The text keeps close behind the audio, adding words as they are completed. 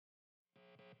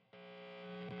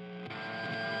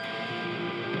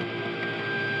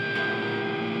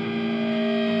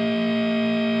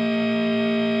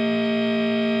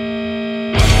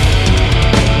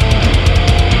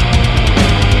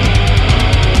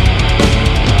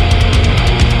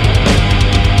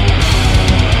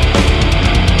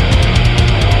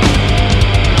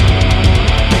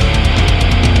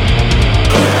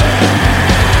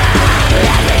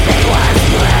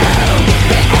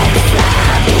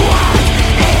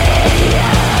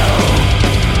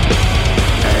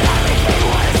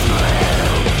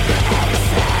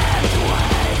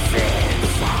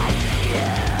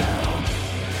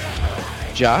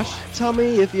Josh, tell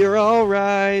me if you're all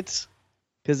right,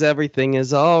 because everything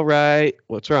is all right.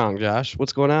 What's wrong, Josh?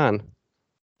 What's going on?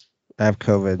 I have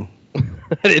COVID.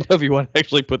 I didn't know if you want to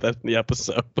actually put that in the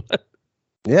episode, but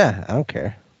Yeah, I don't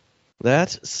care.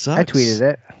 that sucks. I tweeted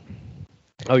it.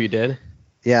 Oh, you did?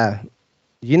 Yeah.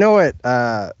 You know what?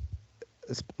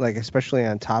 Like, especially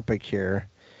on topic here,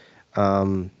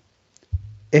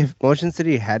 if Motion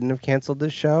City hadn't have canceled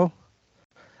this show,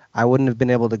 I wouldn't have been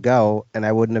able to go, and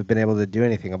I wouldn't have been able to do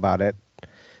anything about it,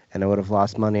 and I would have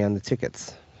lost money on the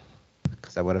tickets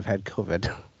because I would have had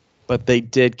COVID. But they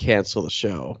did cancel the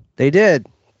show. They did.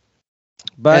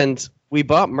 But And we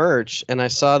bought merch, and I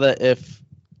saw that if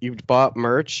you bought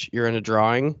merch, you're in a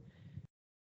drawing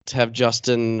to have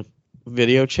Justin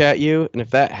video chat you, and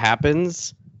if that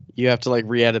happens, you have to like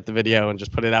re-edit the video and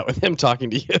just put it out with him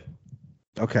talking to you.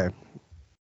 Okay.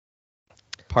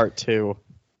 Part 2.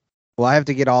 Well, I have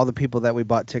to get all the people that we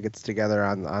bought tickets together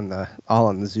on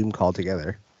the Zoom call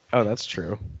together. Oh, that's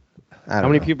true. How How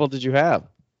many people did you have?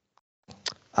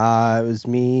 It was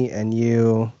me and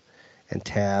you and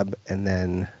Tab, and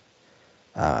then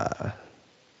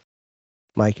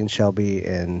Mike and Shelby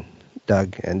and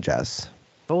Doug and Jess.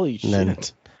 Holy And then-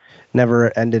 shit.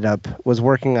 Never ended up, was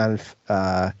working on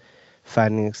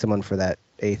finding someone for that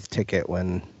 8th ticket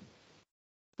when,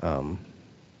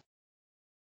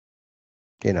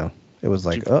 it was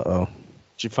like, uh-oh.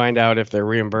 Did you find out if they're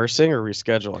reimbursing or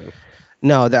rescheduling?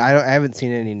 No, I haven't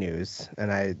seen any news,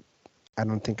 and I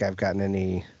don't think I've gotten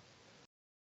any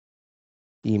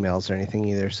emails or anything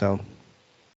either, so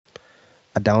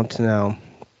I don't know.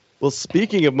 Well,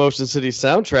 speaking of Motion City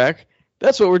soundtrack,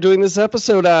 that's what we're doing this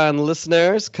episode on,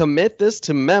 listeners. Commit this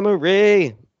to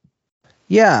memory.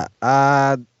 Yeah,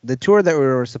 the tour that we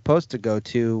were supposed to go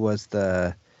to was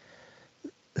the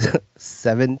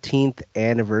 17th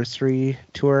anniversary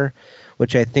tour,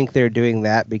 which I think they're doing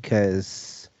that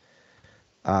because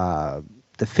the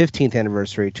 15th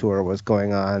anniversary tour was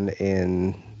going on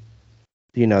in,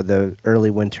 the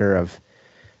early winter of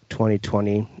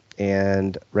 2020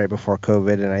 and right before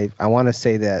COVID. And I want to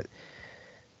say that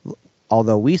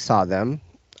although we saw them,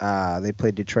 they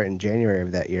played Detroit in January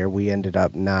of that year. We ended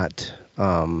up not.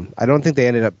 I don't think they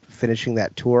ended up finishing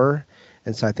that tour,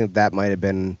 and so I think that might have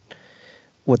been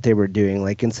what they were doing.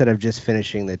 Like, instead of just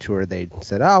finishing the tour, they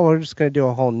said, "Oh, we're just going to do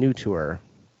a whole new tour."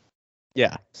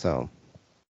 Yeah, So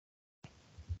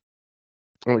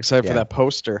I'm excited for Yeah. that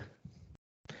poster.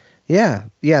 yeah.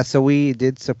 So we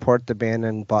did support the band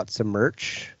and bought some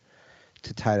merch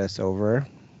to tide us over.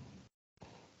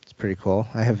 It's pretty cool.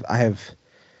 I have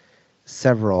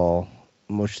several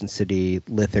Motion City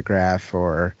lithograph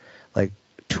or like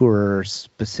tour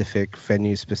specific,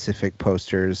 venue specific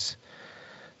posters.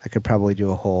 I could probably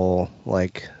do a whole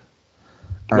like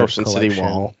art Motion City collection.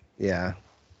 wall. Yeah.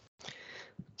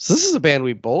 So this is a band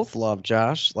we both love,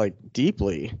 Josh, like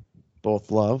deeply. Both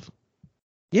love.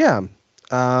 Yeah. We've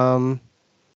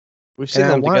seen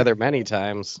And I them want- together many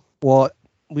times. Well,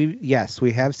 we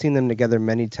have seen them together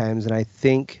many times, and I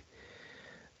think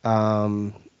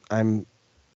I'm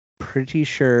pretty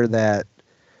sure that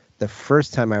the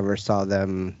first time I ever saw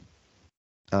them,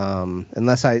 they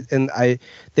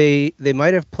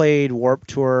might have played Warped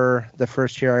Tour the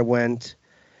first year I went,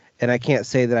 and I can't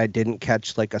say that I didn't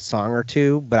catch like a song or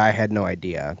two, but I had no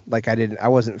idea. Like I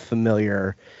wasn't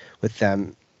familiar with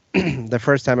them. The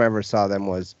first time I ever saw them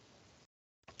was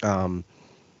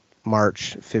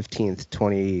March 15th,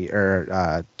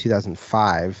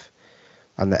 2005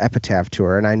 on the Epitaph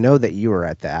tour, and I know that you were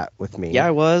at that with me. Yeah,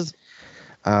 I was.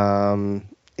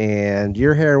 And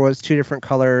your hair was 2 different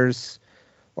colors,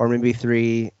 or maybe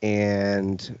 3,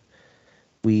 and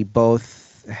we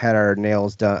both had our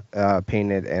nails done,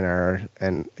 painted,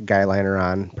 and guy liner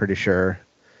on. Pretty sure.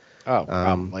 Oh,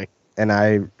 probably. And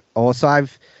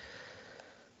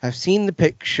I've seen the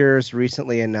pictures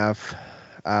recently enough.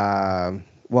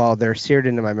 Well, they're seared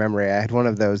into my memory. I had one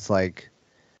of those like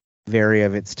very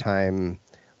of its time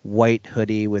white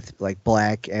hoodie with like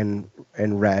black and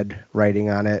red writing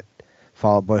on it,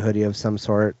 Fall Out Boy hoodie of some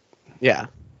sort. Yeah.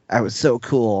 I was so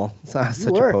cool. I was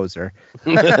such were. a poser.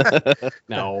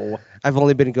 No. I had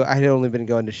only been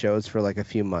going to shows for like a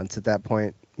few months at that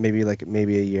point, maybe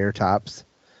a year tops.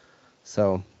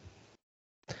 So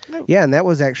Oh. yeah, and that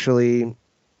was actually,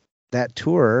 that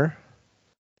tour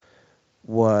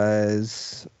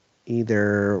was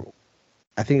either,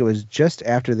 I think it was just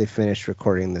after they finished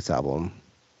recording this album,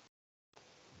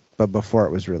 but before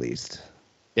it was released.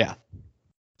 Yeah.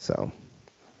 So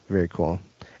very cool.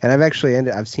 And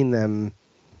I've seen them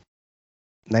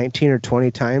 19 or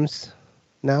 20 times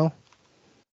now.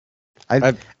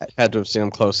 I've had to have seen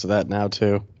them close to that now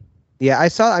too. Yeah, I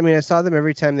saw them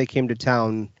every time they came to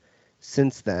town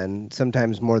since then,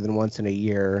 sometimes more than once in a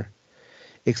year,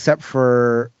 except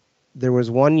for there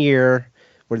was one year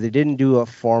where they didn't do a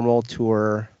formal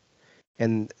tour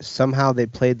and somehow they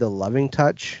played the Loving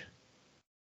Touch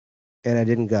and I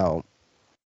didn't go.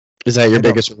 Is that your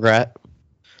biggest regret?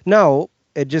 No,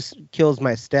 it just kills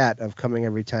my stat of coming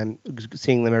every time,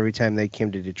 seeing them every time they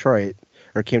came to Detroit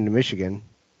or came to Michigan.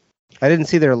 I didn't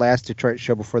see their last Detroit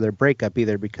show before their breakup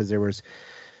either because there was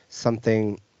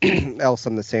something else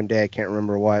on the same day. I can't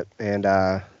remember what. And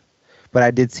but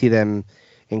I did see them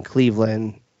in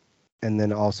Cleveland and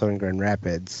then also in Grand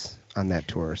Rapids on that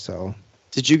tour. So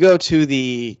did you go to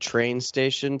the train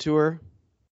station tour?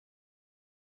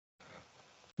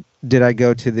 Did I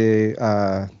go to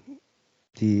the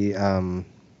It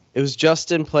was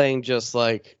Justin playing just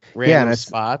like random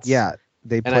spots. Yeah,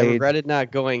 they played. And I regretted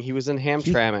not going. He was in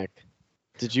Hamtramck.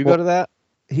 Did you go to that?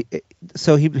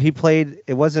 He played.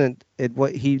 It wasn't.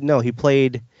 He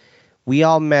played. We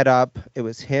all met up. It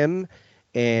was him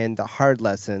and the Hard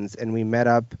Lessons, and we met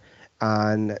up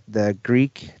on the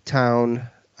Greek Town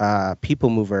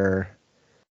People Mover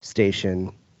station,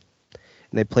 and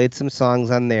they played some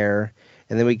songs on there,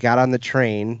 and then we got on the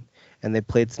train, and they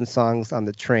played some songs on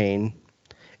the train,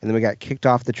 and then we got kicked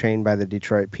off the train by the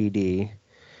Detroit PD.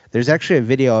 There's actually a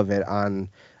video of it on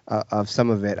of some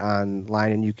of it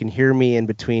online, and you can hear me in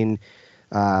between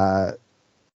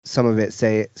some of it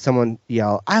someone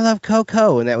yell, "I love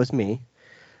Coco," and that was me.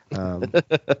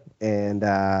 And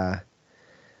I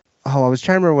was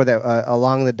trying to remember what that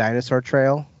along the dinosaur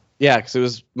trail. Yeah, because it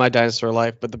was My Dinosaur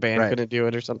Life, but the band couldn't do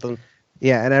it or something.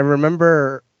 Yeah, and I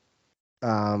remember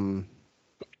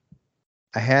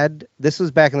this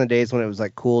was back in the days when it was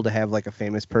like cool to have like a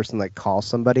famous person like call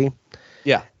somebody.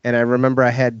 Yeah. And I remember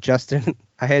I had Justin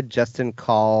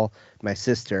call my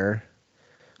sister,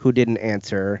 who didn't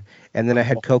answer, and then I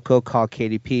had Coco call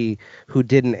KDP, who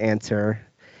didn't answer.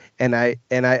 And I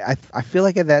feel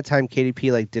like at that time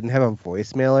KDP like didn't have a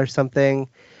voicemail or something,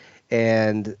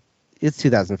 and it's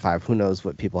 2005. Who knows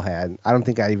what people had? I don't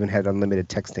think I even had unlimited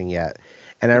texting yet.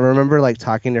 And I remember like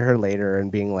talking to her later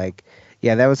and being like,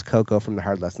 "Yeah, that was Coco from the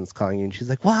Hard Lessons calling you." And she's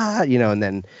like, "What?" And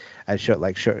then I show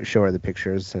her the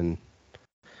pictures and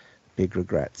big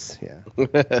regrets. Yeah.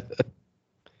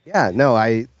 Yeah. No,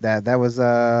 that was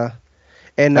and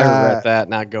I regret that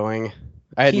not going.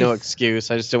 I had no excuse.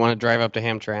 I just didn't want to drive up to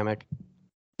Hamtramck.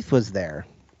 Keith was there.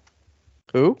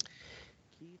 Who?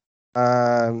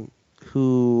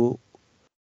 Who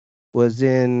was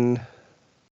in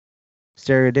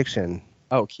Stereo Addiction.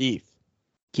 Oh, Keith.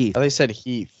 Oh, they said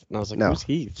Heath. And I was like, who's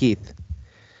Heath? Keith.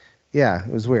 Yeah,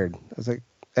 it was weird. I was like,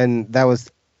 and that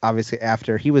was obviously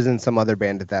after he was in some other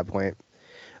band at that point.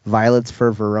 Violets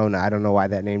for Verona. I don't know why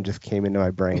that name just came into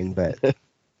my brain, but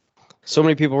so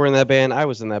many people were in that band. I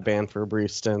was in that band for a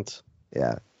brief stint.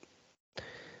 Yeah.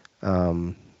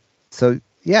 So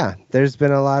yeah, there's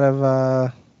been a lot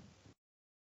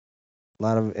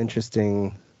of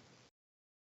interesting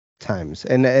times,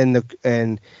 and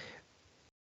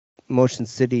Motion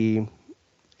City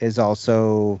is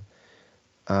also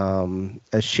a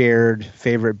shared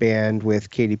favorite band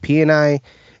with KDP and I,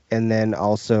 and then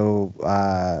also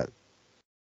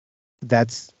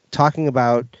that's talking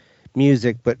about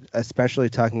music, but especially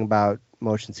talking about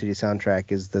Motion City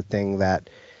Soundtrack is the thing that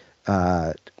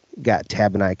got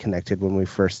Tab and I connected when we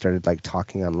first started like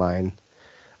talking online.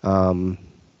 And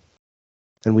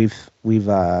we've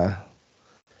her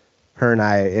and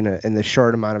I in the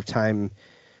short amount of time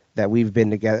that we've been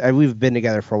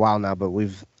together for a while now, but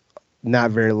we've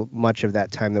not very much of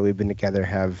that time that we've been together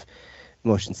have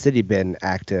Motion City been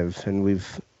active, and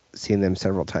we've seen them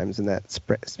several times in that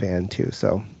span too.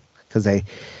 So because they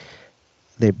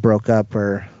broke up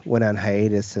or went on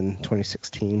hiatus in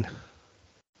 2016.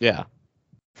 Yeah.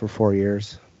 For 4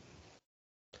 years.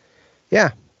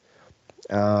 Yeah.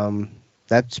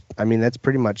 That's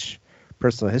pretty much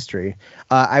personal history.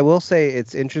 I will say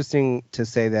it's interesting to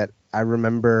say that I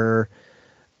remember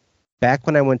back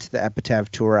when I went to the Epitaph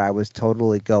tour, I was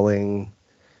totally going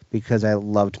because I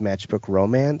loved Matchbook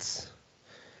Romance.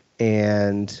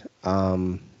 And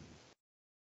I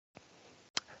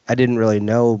didn't really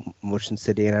know Motion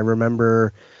City, and I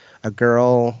remember a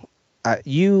girl.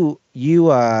 You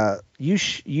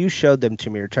showed them to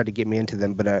me or tried to get me into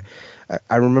them, but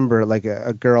I remember like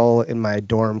a girl in my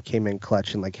dorm came in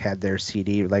clutch and like had their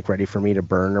CD like ready for me to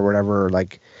burn or whatever, or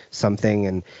like something.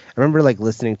 And I remember like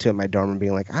listening to it in my dorm and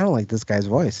being like, I don't like this guy's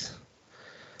voice.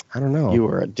 I don't know. You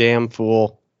were a damn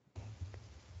fool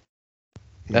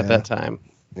at that time.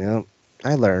 Yeah,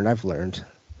 I've learned.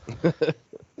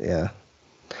 Yeah.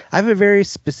 I have a very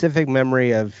specific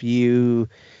memory of you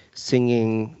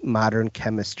singing Modern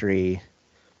Chemistry,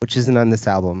 which isn't on this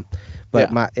album, but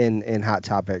in Hot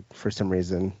Topic for some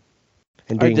reason.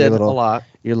 And doing a lot.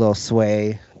 Your little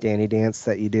sway Danny dance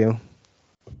that you do.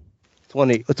 It's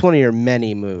one of your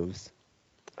many moves.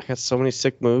 I got so many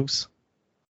sick moves.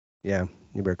 Yeah,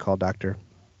 you better call doctor.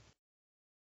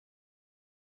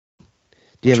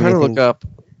 I'm trying to look up.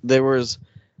 There was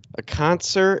a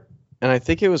concert, and I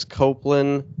think it was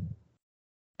Copeland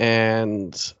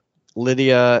and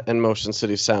Lydia and Motion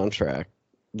City Soundtrack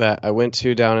that I went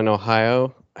to down in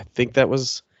Ohio. I think it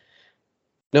was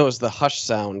the Hush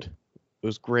Sound. It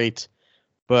was great,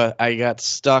 but I got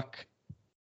stuck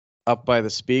up by the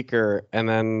speaker, and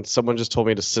then someone just told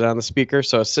me to sit on the speaker.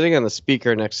 So I was sitting on the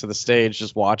speaker next to the stage,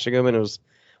 just watching them, and it was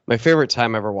my favorite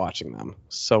time ever watching them.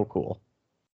 So cool.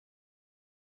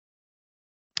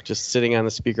 Just sitting on the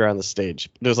speaker on the stage.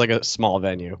 It was like a small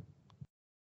venue.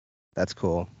 That's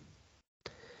cool.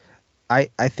 I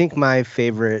think my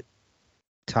favorite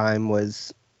time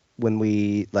was when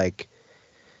we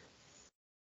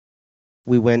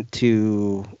went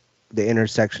to the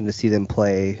intersection to see them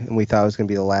play, and we thought it was going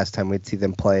to be the last time we'd see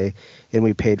them play, and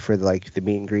we paid for the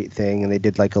meet and greet thing, and they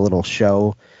did like a little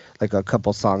show, like a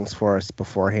couple songs for us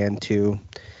beforehand too,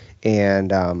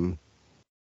 and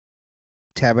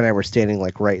Tab and I were standing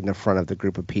like right in the front of the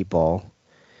group of people,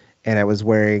 and I was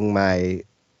wearing my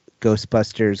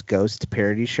Ghostbusters Ghost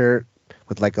parody shirt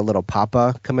with like a little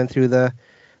papa coming through the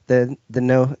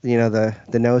no, the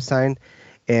no sign,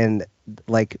 and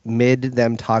like mid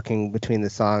them talking between the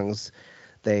songs,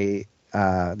 they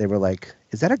were like,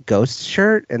 "Is that a Ghost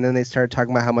shirt?" And then they started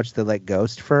talking about how much they like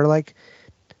Ghost for like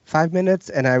 5 minutes,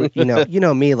 and I you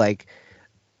know me, like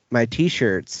my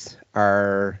t-shirts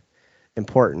are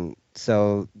important,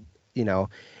 so and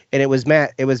it was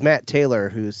Matt Taylor,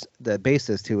 who's the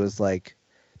bassist, who was like,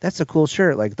 "That's a cool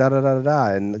shirt," like da da da da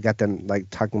da, and got them like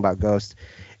talking about Ghost,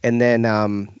 and then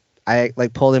I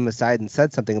like pulled him aside and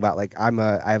said something about like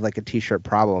I have like a t-shirt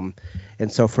problem,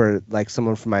 and so for like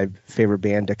someone from my favorite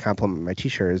band to compliment my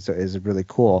t-shirt is really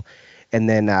cool, and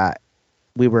then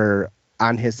we were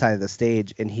on his side of the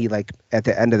stage, and he like at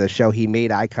the end of the show he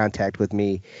made eye contact with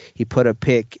me. He put a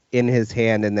pick in his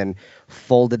hand and then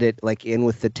folded it like in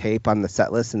with the tape on the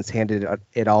set list and handed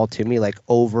it all to me like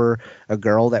over a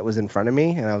girl that was in front of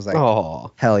me, and I was like,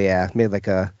 "Oh, hell yeah!" Made like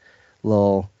a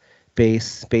little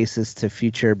bassist to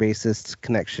future bassist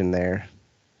connection there.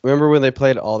 Remember when they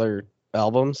played all their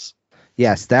albums?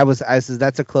 Yes,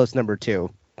 that's a close number 2.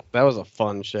 That was a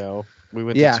fun show. We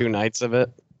went to 2 nights of it.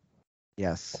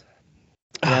 Yes.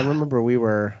 Yeah, I remember we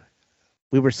were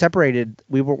separated.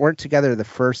 We weren't together the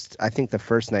first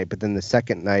night, but then the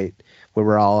second night we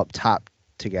were all up top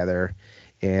together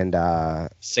and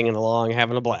singing along,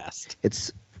 having a blast.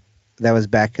 That was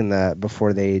back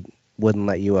before they wouldn't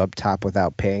let you up top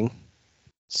without paying.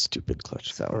 Stupid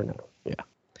Clutch. So no. Yeah.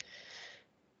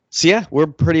 So yeah, we're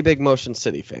pretty big Motion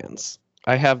City fans.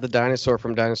 I have the dinosaur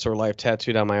from Dinosaur Life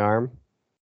tattooed on my arm.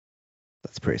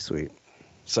 That's pretty sweet.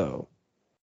 So,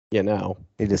 need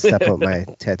to step up my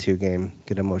tattoo game.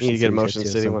 Get a Motion. You need to get a Motion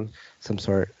City one, some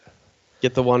sort.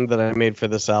 Get the one that I made for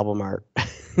this album art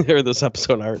or this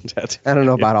episode art tattoo. I don't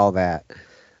know about all that.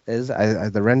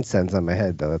 The Ren sends on my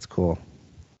head though. That's cool.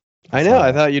 I know.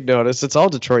 I thought you'd notice. It's all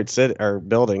Detroit City or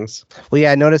buildings. Well,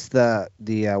 yeah, I noticed the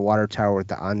water tower with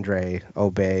the Andre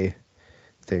Obey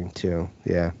thing too.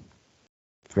 Yeah,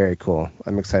 very cool.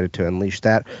 I'm excited to unleash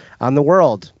that on the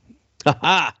world.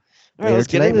 Haha. All right, let's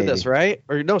get into this, right?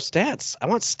 Or no, stats. I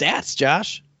want stats,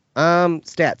 Josh.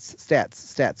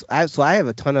 Stats. So I have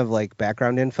a ton of like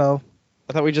background info.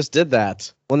 I thought we just did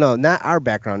that. Well, no, not our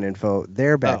background info.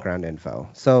 Their background info.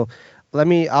 So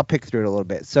I'll pick through it a little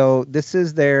bit. So this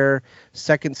is their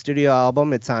second studio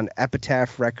album. It's on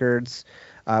Epitaph Records.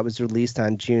 It was released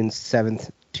on June 7th,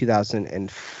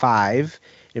 2005.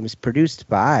 It was produced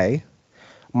by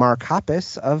Mark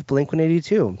Hoppus of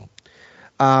Blink-182.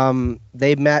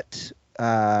 They met.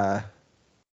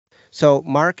 So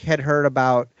Mark had heard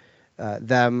about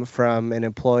them from an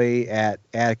employee at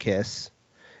Atticus,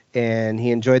 and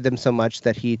he enjoyed them so much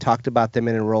that he talked about them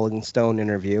in a Rolling Stone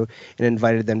interview and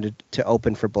invited them to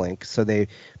open for Blink. So they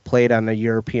played on a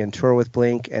European tour with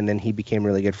Blink, and then he became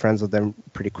really good friends with them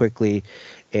pretty quickly.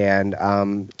 And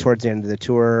towards the end of the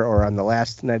tour, or on the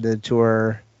last night of the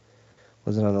tour,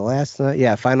 was it on the last night?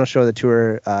 Yeah, final show of the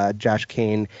tour, Josh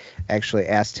Kane actually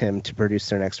asked him to produce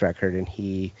their next record, and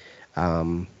he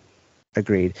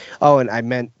agreed. Oh, and I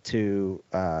meant to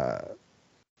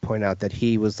point out that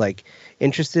he was like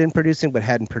interested in producing but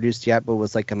hadn't produced yet, but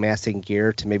was like amassing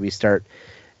gear to maybe start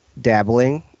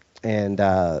dabbling, and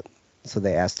so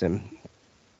they asked him,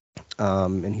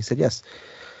 and he said yes.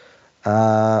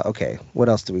 Okay, what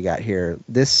else do we got here?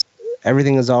 This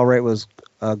Everything Is All Right was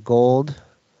a gold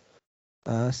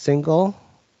single,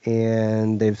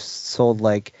 and they've sold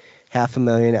like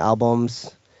 500,000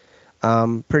 albums.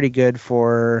 Pretty good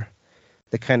for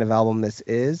the kind of album this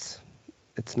is.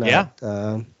 It's not,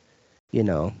 you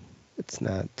know, it's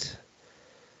not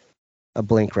a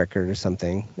Blink record or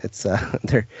something. It's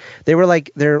they're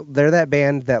that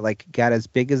band that like got as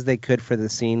big as they could for the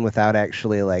scene without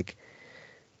actually like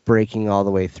breaking all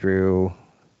the way through.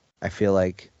 I feel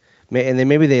like, and then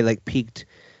maybe they like peaked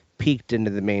into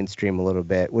the mainstream a little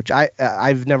bit, which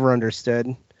I've never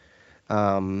understood.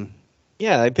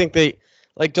 Yeah, I think they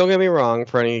like. Don't get me wrong,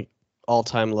 for any All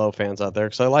Time Low fans out there,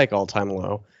 because I like All Time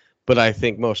Low, but I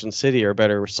think Motion City are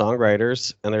better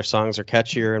songwriters, and their songs are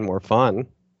catchier and more fun.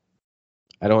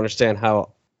 I don't understand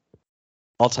how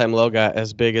All Time Low got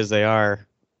as big as they are.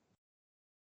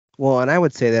 Well, and I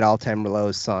would say that All Time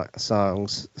Low's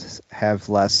songs have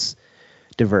less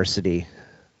diversity.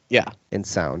 Yeah, in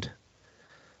sound.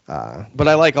 But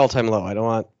I like All Time Low. I don't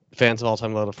want fans of All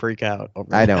Time Low to freak out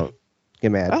over I that. don't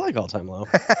get mad. I like All Time Low.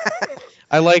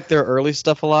 I like their early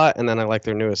stuff a lot, and then I like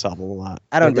their newest album a lot.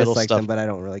 I don't Their middle dislike stuff, them, but I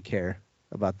don't really care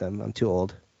about them. I'm too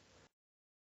old.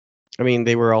 I mean,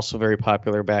 they were also very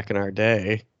popular back in our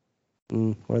day.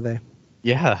 Were they?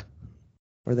 Yeah.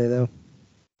 Were they though?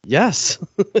 Yes.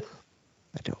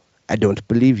 I don't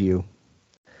believe you.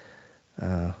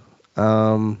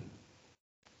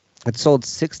 It sold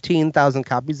 16,000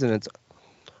 copies in its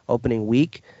opening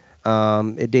week.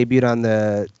 It debuted on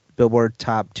the Billboard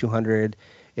Top 200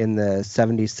 in the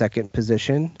 72nd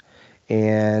position,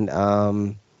 and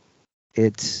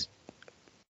it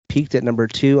peaked at number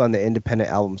 2 on the independent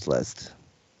albums list.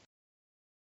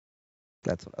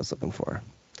 That's what I was looking for.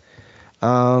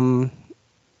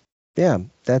 Yeah,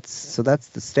 that's the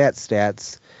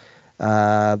stats.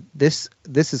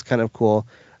 This is kind of cool.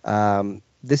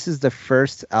 This is the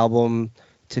first album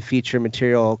to feature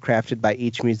material crafted by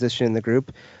each musician in the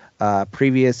group.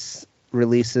 Previous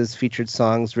releases featured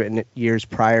songs written years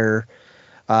prior,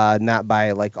 not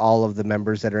by like all of the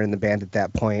members that are in the band at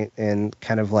that point, and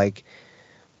kind of like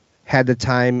had the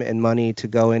time and money to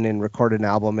go in and record an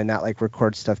album and not like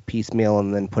record stuff piecemeal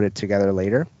and then put it together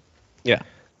later. Yeah.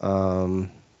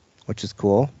 Which is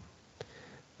cool.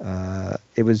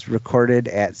 It was recorded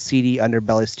at CD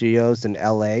Underbelly Studios in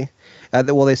LA.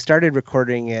 They started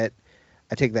recording it.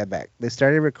 I take that back. They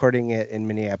started recording it in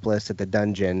Minneapolis at the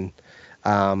Dungeon,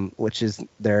 which is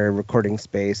their recording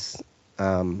space,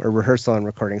 or rehearsal and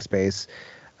recording space,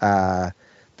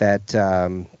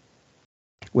 that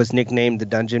was nicknamed the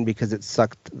Dungeon because it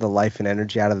sucked the life and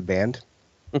energy out of the band.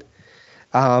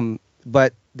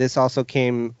 But this also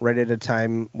came right at a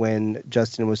time when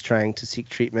Justin was trying to seek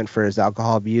treatment for his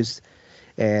alcohol abuse.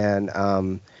 And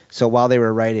so while they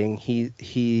were writing,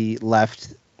 he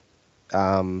left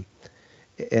and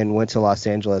went to Los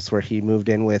Angeles, where he moved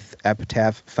in with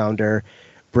Epitaph founder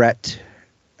Brett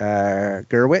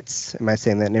Gurewitz. Am I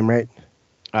saying that name right?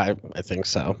 I think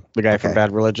so. The guy from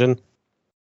Bad Religion?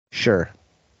 Sure.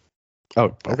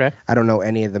 Oh, okay. I don't know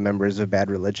any of the members of Bad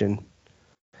Religion.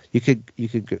 You could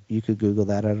Google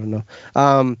that. I don't know.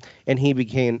 And he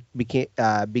began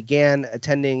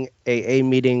attending AA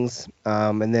meetings,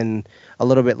 and then a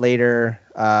little bit later,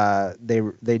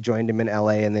 they joined him in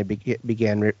LA, and they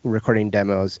began recording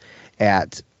demos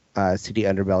at CD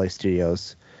Underbelly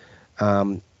Studios.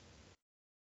 And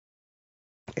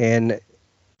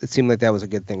it seemed like that was a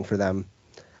good thing for them.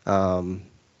 And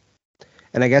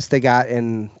I guess they got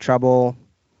in trouble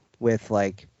with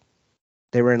like.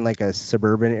 They were in like a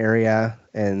suburban area,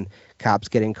 and cops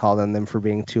getting called on them for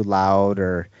being too loud,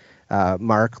 or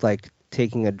Mark like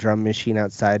taking a drum machine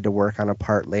outside to work on a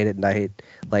part late at night,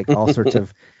 like all sorts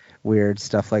of weird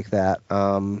stuff like that.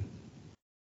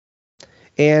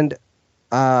 And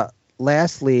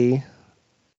lastly,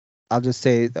 I'll just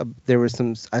say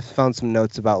I found some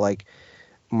notes about like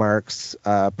Mark's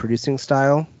producing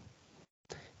style,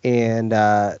 and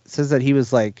it says that he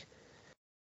was like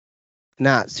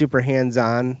not super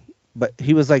hands-on, but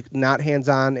he was like not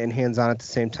hands-on and hands-on at the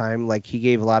same time. Like he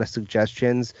gave a lot of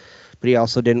suggestions, but he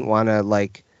also didn't want to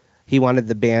like, he wanted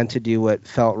the band to do what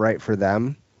felt right for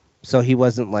them. So he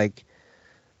wasn't like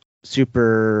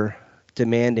super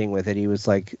demanding with it. He was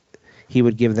like, he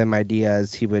would give them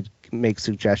ideas, he would make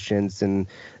suggestions, and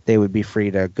they would be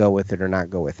free to go with it or not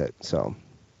go with it. So,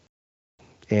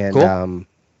 and cool.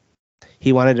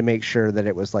 He wanted to make sure that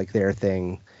it was like their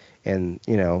thing. And,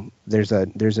 you know, there's a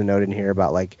note in here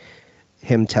about like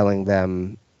him telling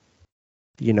them,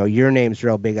 you know, your name's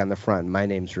real big on the front, my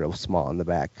name's real small on the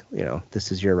back. You know,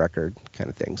 this is your record kind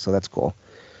of thing. So that's cool.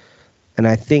 And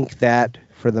I think that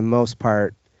for the most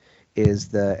part, is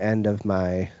the end of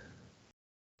my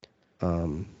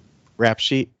rap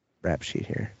sheet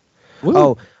here. Woo.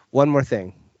 Oh, one more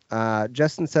thing.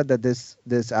 Justin said that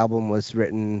this album was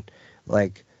written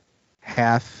like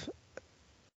half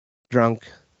drunk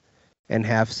and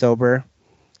half sober,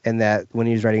 and that when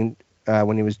he was writing,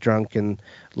 when he was drunk and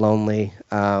lonely,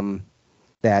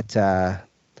 that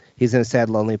he's in a sad,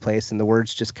 lonely place, and the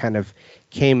words just kind of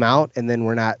came out, and then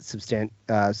were not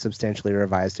substantially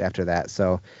revised after that.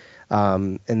 So,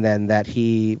 and then that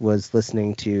he was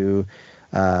listening to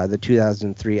the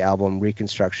 2003 album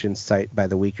Reconstruction Sight by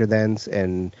the Weakerthans,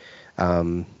 and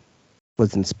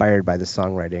was inspired by the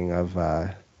songwriting of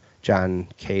John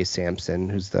K. Samson,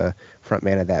 who's the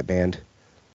frontman of that band.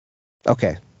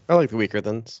 Okay. I like the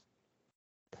Weakerthans.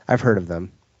 I've heard of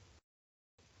them.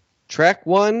 Track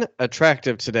 1,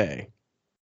 Attractive Today.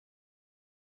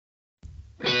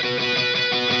 I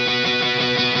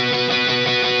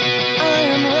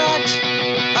am wrecked.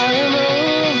 I am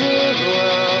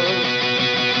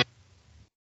overwhelmed.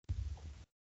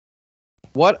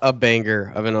 What a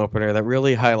banger of an opener that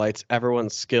really highlights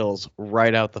everyone's skills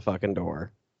right out the fucking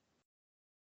door.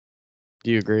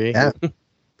 Do you agree? Yeah,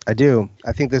 I do.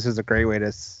 I think this is a great way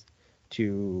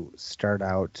to start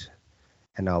out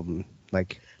an album.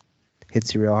 Like,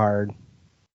 hits you real hard.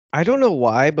 I don't know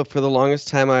why, but for the longest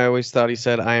time, I always thought he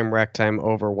said, I am wrecked, I'm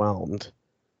overwhelmed.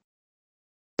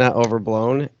 Not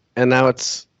overblown. And now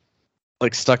it's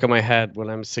like stuck in my head when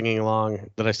I'm singing along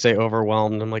that I say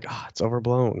overwhelmed. I'm like, it's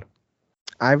overblown.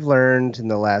 I've learned in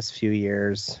the last few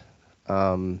years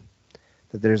that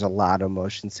there's a lot of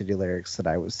Motion City lyrics that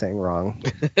I was saying wrong.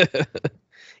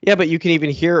 Yeah, but you can even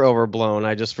hear overblown.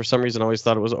 I just, for some reason, always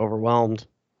thought it was overwhelmed.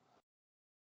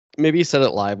 Maybe he said it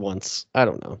live once. I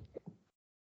don't know.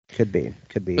 Could be.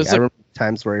 It's I remember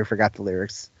times where I forgot the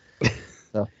lyrics.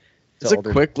 So, it's a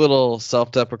quick little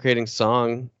self-deprecating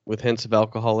song with hints of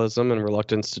alcoholism and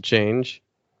reluctance to change.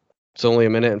 It's only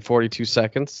 1 minute and 42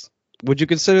 seconds. Would you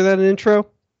consider that an intro?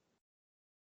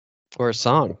 Or a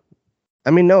song?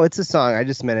 I mean, no, it's a song. I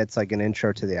just meant it's like an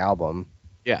intro to the album.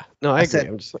 Yeah. No, I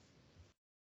agree.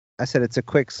 I said it's a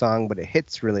quick song, but it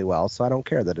hits really well, so I don't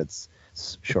care that it's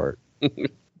short.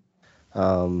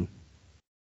 And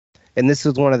this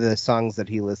is one of the songs that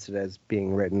he listed as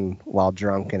being written while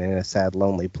drunk and in a sad,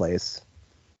 lonely place,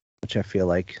 which I feel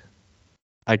like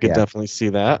I could definitely see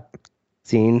that.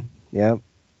 Scene, yeah.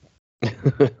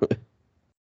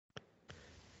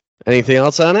 Anything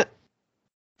else on it?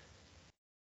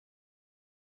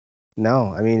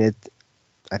 No, I mean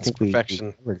I think we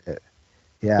covered it.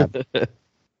 Yeah.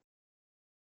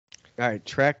 All right,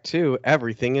 track 2,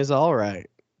 Everything Is All Right.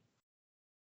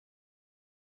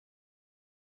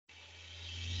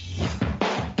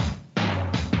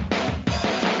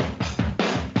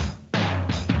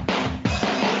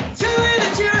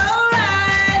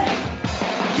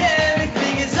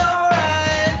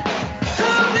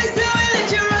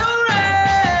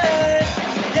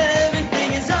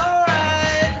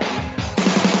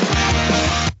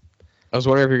 I was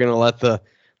wondering if you're going to let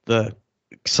the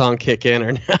song kick in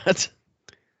or not.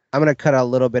 I'm going to cut out a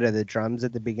little bit of the drums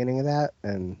at the beginning of that,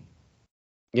 and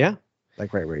yeah,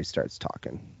 like right where he starts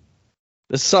talking.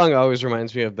 This song always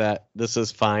reminds me of that This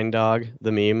Is Fine Dog,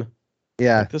 the meme.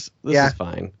 Yeah. Like this is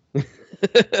fine.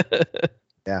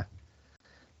 Yeah.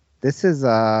 This is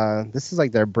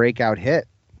like their breakout hit.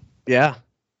 Yeah.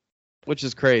 Which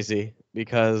is crazy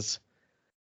because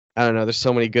I don't know, there's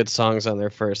so many good songs on their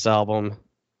first album.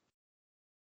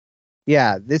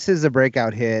 Yeah, this is a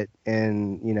breakout hit,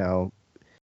 and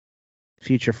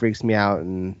Future Freaks Me Out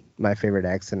and My Favorite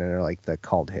Accident are like the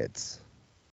cult hits.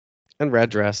 And Red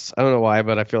Dress. I don't know why,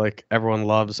 but I feel like I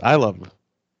love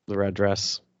the Red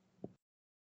Dress.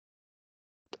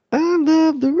 I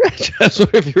love the Red Dress.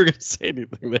 What if you were going to say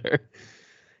anything there?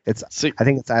 I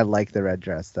think I like the Red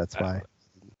Dress. That's why.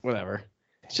 Whatever.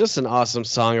 It's just an awesome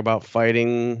song about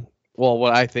fighting. Well,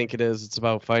 what I think it is, it's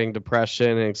about fighting depression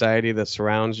and anxiety that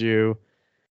surrounds you.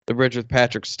 The bridge with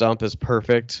Patrick Stump is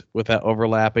perfect with that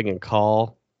overlapping and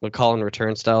call and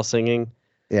return style singing.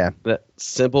 Yeah. That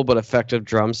simple but effective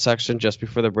drum section just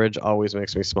before the bridge always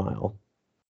makes me smile.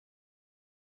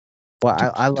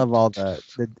 Well, I love all the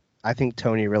I think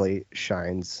Tony really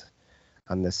shines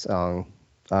on this song.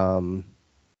 Well,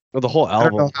 the whole album. I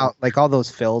don't know how, like all those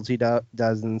fills he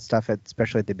does and stuff,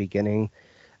 especially at the beginning.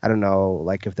 I don't know,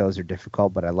 like if those are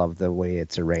difficult, but I love the way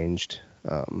it's arranged.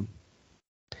 And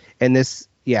this,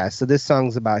 so this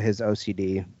song's about his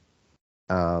OCD.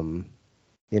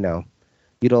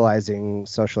 Utilizing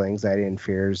social anxiety and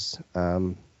fears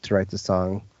to write the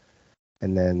song,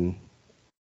 and then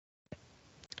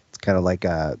it's kind of like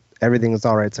Everything Is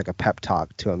All Right's like a pep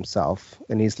talk to himself,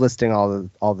 and he's listing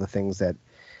all the things that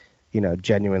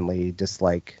genuinely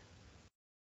dislike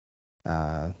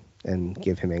and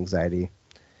give him anxiety.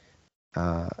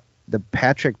 The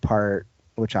Patrick part,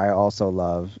 which I also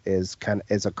love, is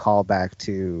a callback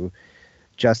to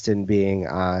Justin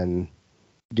being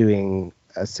doing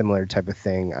a similar type of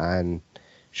thing on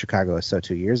Chicago So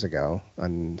 2 years ago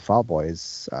on Fall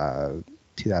Boys,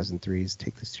 2003's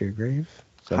Take This to Your Grave.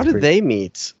 So how did they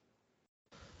meet?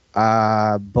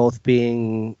 Both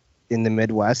being in the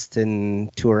Midwest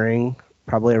and touring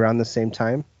probably around the same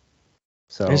time.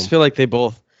 So I just feel like they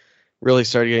both really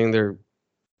started getting their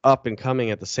up and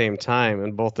coming at the same time,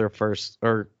 and both their first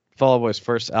or Fall Out Boy's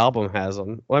first album has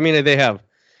them. Well, I mean, they have.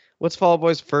 What's Fall Out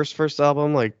Boy's first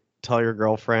album? Like Tell Your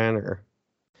Girlfriend, or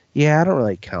yeah, I don't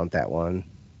really count that one.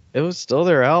 it was still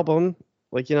their album.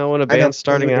 Like, when a band's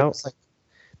starting out,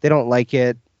 they don't like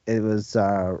it. It was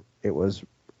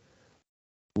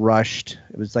rushed.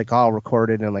 It was like all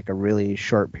recorded in like a really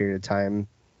short period of time.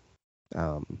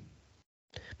 But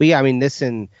yeah, I mean, this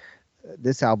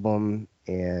album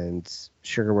and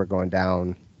Sugar We're Going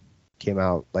Down came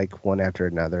out like one after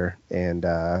another, and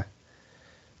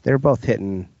they're both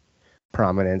hitting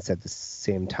prominence at the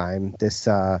same time. They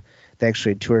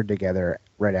actually toured together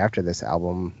right after this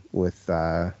album with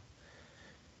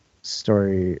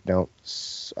Starting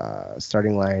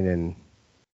Line and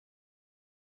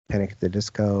Panic at the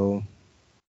Disco,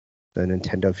 the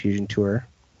Nintendo Fusion Tour.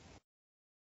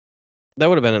 that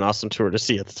would have been an awesome tour to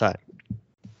see at the time.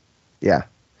 Yeah.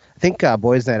 I think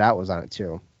Boys Night Out was on it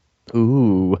too.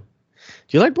 Ooh.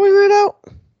 Do you like Boys Night Out?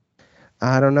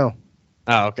 I don't know.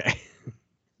 Oh, okay.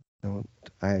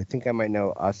 I think I might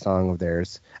know a song of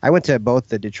theirs. I went to both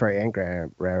the Detroit and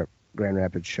Grand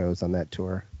Rapids shows on that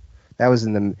tour. That was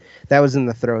in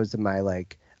the throes of my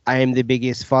like, I am the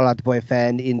biggest Fall Out Boy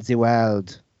fan in the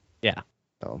world. Yeah.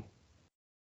 So,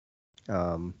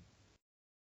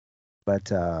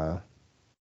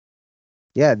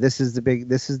 yeah, this is the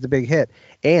big hit,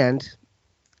 and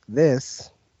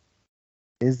this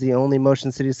is the only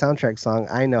Motion City soundtrack song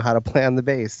I know how to play on the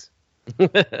bass.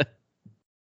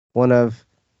 One of,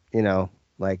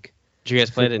 like. Did you guys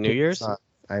play it at New Year's?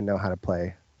 I know how to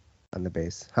play on the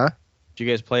bass, huh? Did you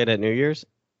guys play it at New Year's?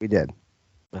 We did.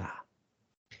 Would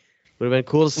have been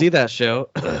cool to see that show.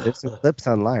 There's some clips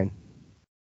online.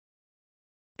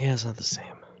 Yeah, it's not the same.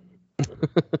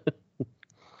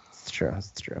 It's true.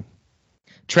 It's true.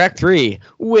 Track 3,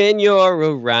 When You're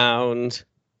Around.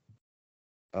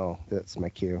 Oh, that's my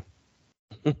cue.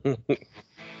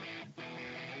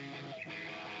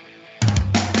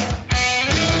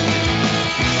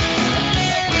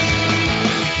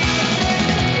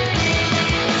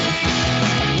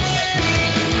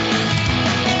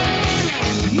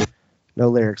 No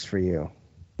lyrics for you.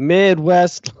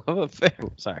 Midwest Love Affair.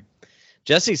 Sorry.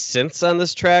 Jesse's synths on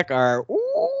this track are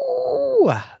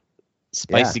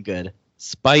spicy good.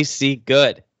 Spicy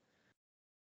good.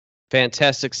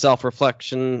 Fantastic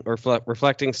self-reflection or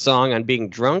reflecting song on being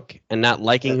drunk and not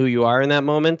liking who you are in that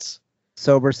moment.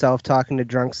 Sober self talking to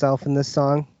drunk self in this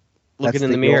song. Looking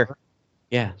in the mirror.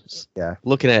 Yeah.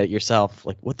 Looking at it yourself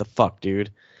like, what the fuck,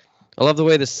 dude? I love the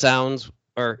way this sounds,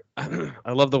 or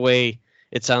I love the way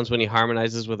it sounds when he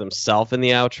harmonizes with himself in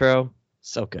the outro.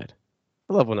 So good.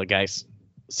 I love when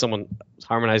someone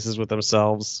harmonizes with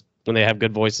themselves when they have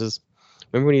good voices.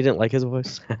 Remember when you didn't like his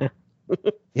voice?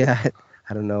 Yeah,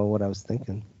 I don't know what I was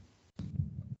thinking.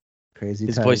 Crazy.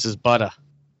 His voice is butter.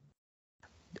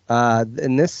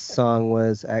 And this song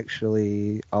was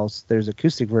actually also, there's an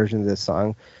acoustic version of this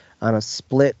song on a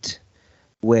split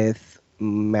with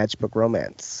Matchbook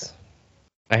Romance.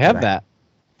 I have that.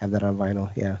 I have that on vinyl,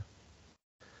 yeah.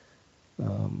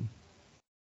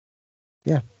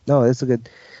 Yeah, no, it's a good.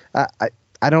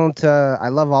 I don't. I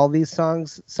love all these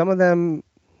songs. Some of them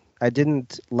I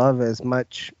didn't love as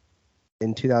much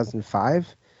in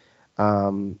 2005.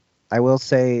 I will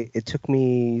say it took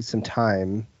me some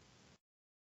time.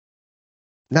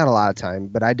 Not a lot of time,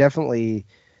 but I definitely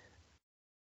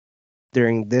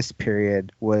during this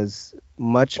period was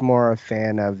much more a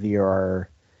fan of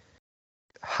your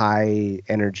high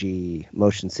energy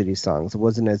Motion City songs. I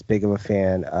wasn't as big of a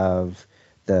fan of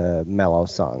the mellow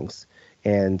songs.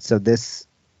 And so this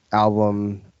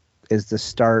album is the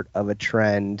start of a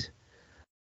trend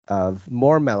of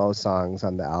more mellow songs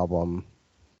on the album,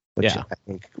 which I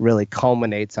think really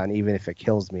culminates on Even If It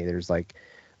Kills Me.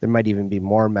 There might even be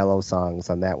more mellow songs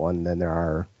on that one than there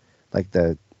are like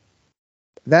that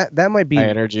might be high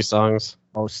energy songs.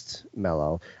 Most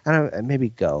mellow. I don't maybe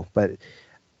Go, but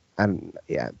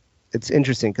it's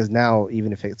interesting because now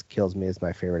Even If It Kills Me is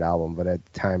my favorite album, but at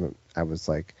the time I was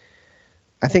like,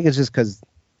 I think it's just because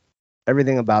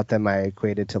everything about them I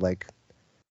equated to like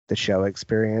the show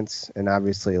experience, and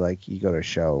obviously like you go to a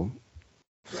show,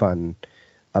 fun,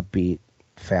 upbeat,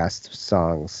 fast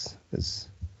songs is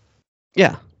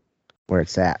Yeah. where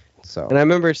it's at. So And I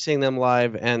remember seeing them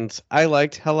live, and I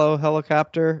liked Hello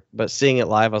Helicopter, but seeing it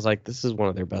live, I was like, this is one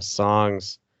of their best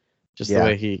songs. Just the Yeah.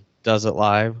 way he does it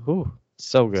live. Ooh,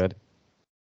 so good.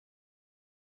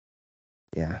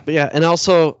 yeah, But yeah, and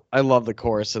also, I love the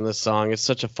chorus in this song. It's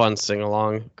such a fun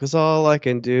sing-along. Because all I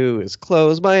can do is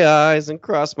close my eyes and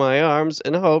cross my arms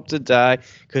and hope to die.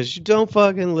 Because you don't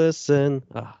fucking listen.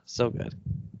 Ah, so good.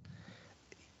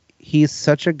 he's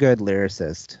such a good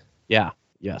lyricist. Yeah,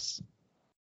 yes.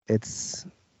 It's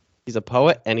He's a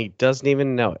poet, and he doesn't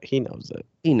even know it. He knows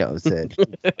he knows it.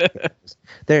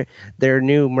 it. Their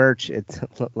new merch, it's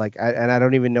like and I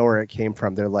don't even know where it came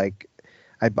from. They're like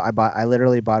I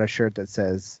literally bought a shirt that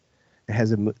says it has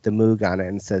the Moog on it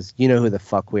and says, you know who the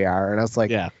fuck we are. And I was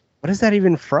like, Yeah. what is that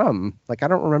even from? Like, I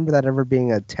don't remember that ever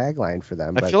being a tagline for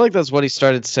them. I But feel like that's what he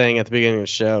started saying at the beginning of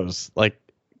shows. Like,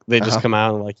 they just Uh-huh. come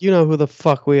out and like, you know who the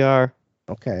fuck we are?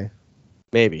 Okay,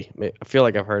 Maybe. I feel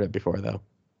like I've heard it before, though.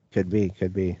 could be.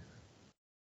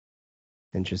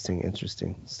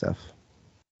 Interesting stuff.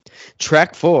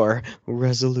 Track 4,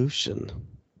 Resolution.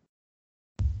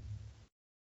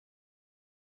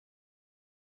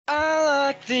 I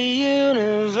like the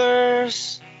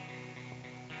universe,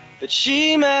 but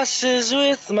she messes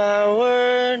with my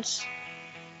words.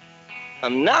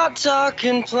 I'm not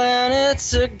talking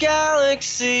planets or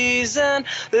galaxies, and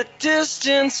the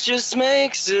distance just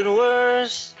makes it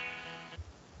worse.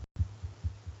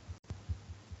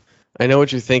 I know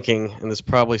what you're thinking, and this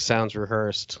probably sounds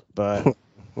rehearsed, but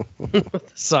the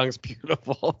song's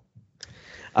beautiful.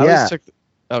 I Yeah. always took.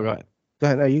 Oh, go ahead. Go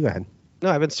ahead. No, you go ahead. No,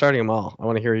 I've been starting them all. I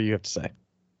want to hear what you have to say.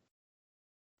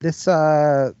 This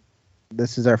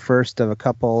is our first of a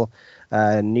couple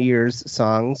New Year's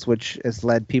songs, which has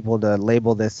led people to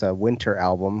label this a winter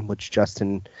album, which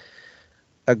Justin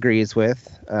agrees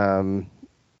with.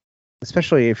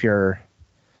 Especially if you're,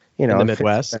 In the if it's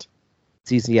Midwest.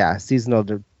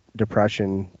 seasonal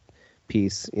depression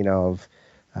piece, of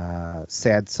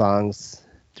sad songs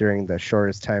during the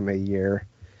shortest time of year,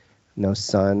 no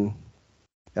sun.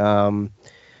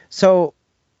 So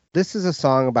this is a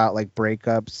song about like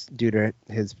breakups due to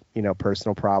his,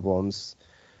 personal problems.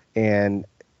 And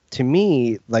to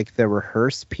me, like the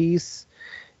rehearse piece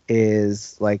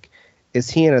is like, is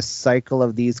he in a cycle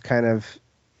of these kind of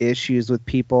issues with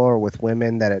people or with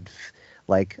women that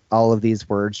like all of these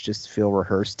words just feel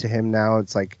rehearsed to him now?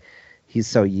 It's like he's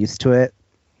so used to it.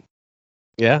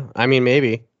 Yeah, I mean,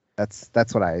 maybe. That's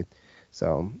what I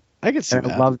I could see and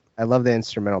that. I love the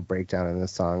instrumental breakdown in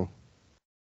this song.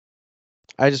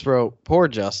 I just wrote, poor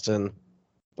Justin.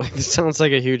 Like, this sounds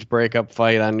like a huge breakup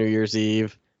fight on New Year's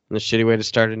Eve and a shitty way to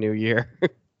start a new year.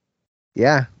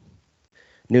 Yeah.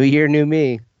 New year, new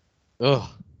me. Ugh.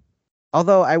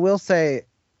 Although I will say,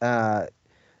 I've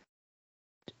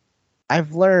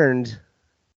learned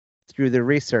through the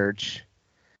research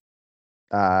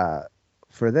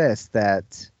for this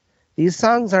that these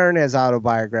songs aren't as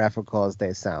autobiographical as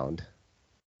they sound.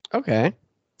 Okay.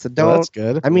 So Well, don't. that's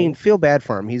good. I mean, feel bad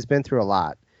for him. He's been through a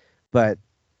lot, but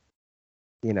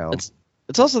It's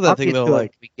also I'll that thing, get though, to it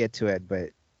like, when we get to it. But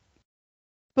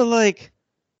like,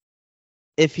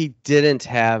 if he didn't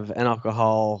have an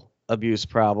alcohol abuse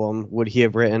problem, would he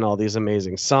have written all these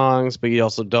amazing songs? But you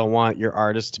also don't want your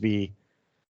artist to be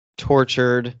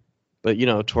tortured. But,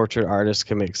 tortured artists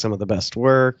can make some of the best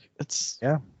work. It's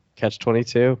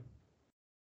catch-22.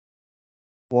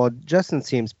 well, Justin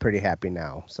seems pretty happy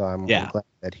now, so I'm Yeah. glad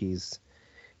that he's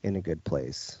in a good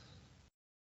place.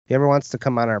 If he ever wants to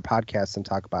come on our podcast and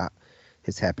talk about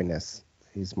his happiness,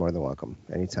 he's more than welcome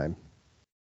anytime.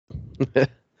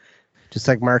 Just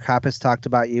like Mark Hoppus talked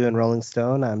about you in Rolling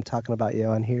Stone, I'm talking about you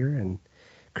on here, and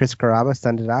Chris Carrabba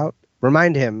sent it out.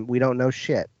 Remind him we don't know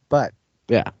shit, but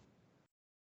Yeah.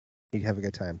 he'd have a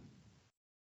good time.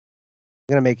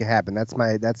 I'm gonna make it happen. That's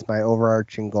my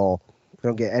overarching goal. If we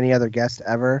don't get any other guests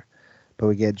ever, but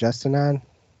we get Justin on,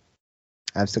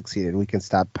 I've succeeded. We can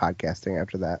stop podcasting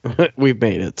after that. We've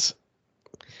made it.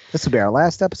 This will be our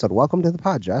last episode. Welcome to the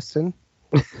pod, Justin.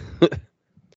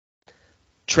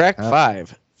 Track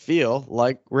 5, Feel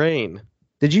Like Rain.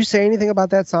 Did you say anything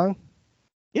about that song?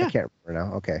 Yeah. I can't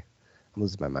remember now. Okay. I'm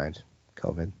losing my mind.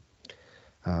 COVID.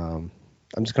 I'm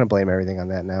just going to blame everything on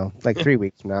that now. Like 3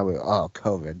 weeks from now,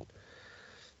 COVID.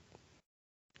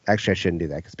 Actually, I shouldn't do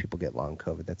that because people get long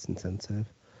COVID. That's insensitive.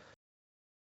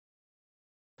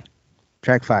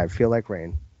 Track 5, Feel Like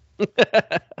Rain.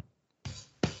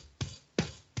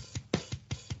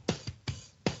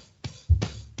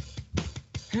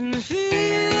 And I feel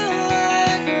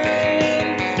like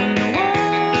rain when the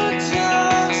world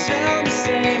don't sound the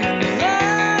same. And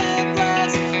life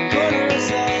lights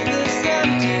corners of this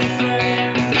empty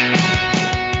frame.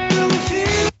 Will we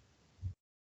feel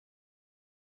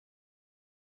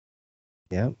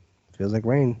Yep. Feels like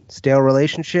rain. Stale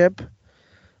relationship.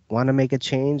 Want to make a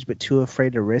change, but too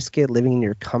afraid to risk it. Living in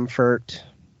your comfort.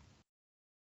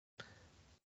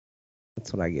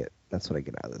 That's what I get. That's what I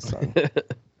get out of this song.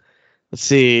 Let's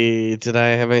see. Did I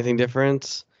have anything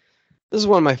different? This is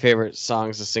one of my favorite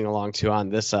songs to sing along to on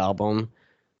this album.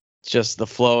 Just the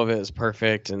flow of it is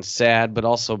perfect and sad, but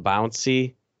also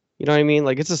bouncy. You know what I mean?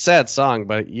 Like, it's a sad song,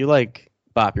 but you like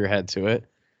bop your head to it.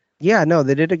 Yeah, no,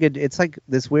 they did a good. It's like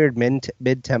this weird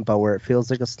mid tempo where it feels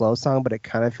like a slow song, but it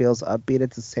kind of feels upbeat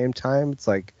at the same time. It's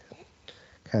like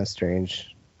kind of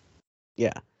strange.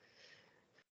 Yeah.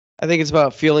 I think it's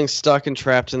about feeling stuck and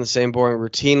trapped in the same boring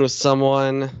routine with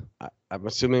someone. I'm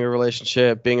assuming a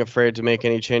relationship, being afraid to make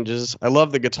any changes. I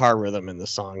love the guitar rhythm in this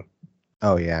song.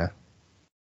 Oh yeah,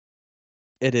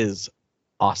 It is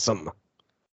awesome.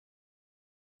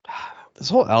 This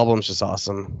whole album's just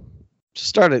awesome. Just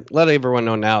start it. Let everyone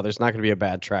know now there's not going to be a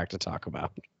bad track to talk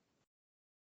about.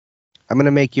 I'm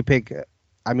gonna make you pick.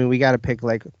 I mean, we got to pick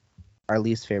like our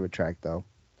least favorite track though.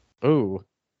 Ooh.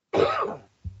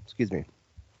 Excuse me.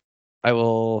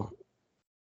 I'll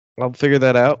figure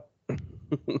that out.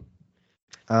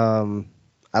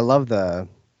 I love the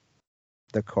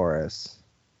chorus.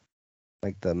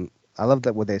 Like I love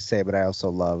that what they say, but I also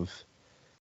love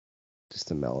just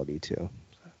the melody too.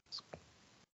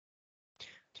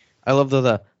 I love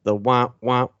the wah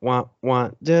wah wah wah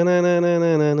da na na na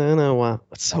na na na na wah.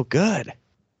 It's so good.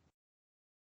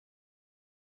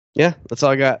 Yeah, that's all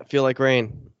I got. Feel like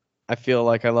rain. I feel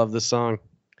like I love this song.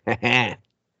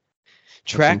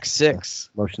 Track 6.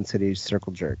 Motion City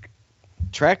Circle Jerk.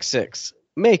 Track 6.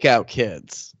 Make Out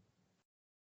Kids.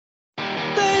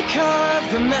 they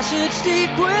carve the message deep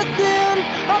within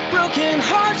our broken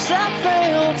hearts that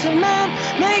fail to mend?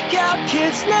 Make out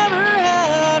kids never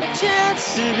had a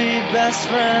chance to be best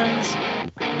friends.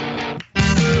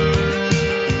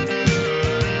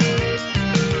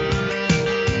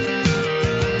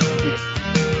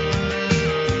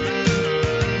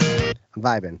 I'm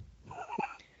vibing.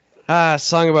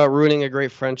 Song about ruining a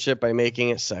great friendship by making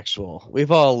it sexual.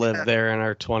 We've all lived there in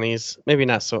our 20s. Maybe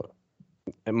not so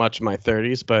much in my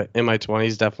 30s, but in my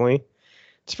 20s, definitely.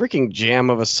 It's a freaking jam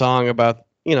of a song about,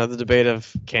 the debate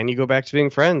of can you go back to being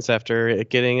friends after it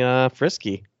getting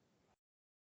frisky?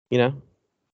 You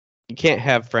can't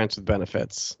have friends with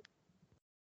benefits.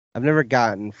 I've never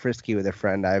gotten frisky with a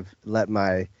friend. I've let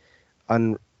my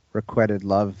unrequited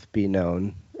love be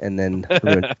known and then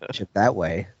ruined the friendship that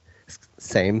way.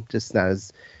 Same, just not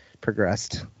as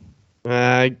progressed.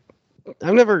 I've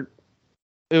never.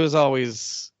 It was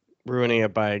always ruining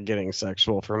it by getting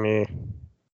sexual for me.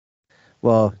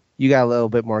 Well, you got a little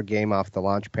bit more game off the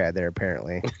launch pad there,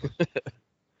 apparently.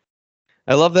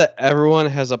 I love that everyone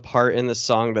has a part in the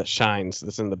song that shines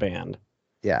that's in the band.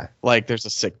 Yeah. Like, there's a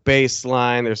sick bass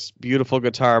line, there's beautiful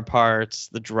guitar parts,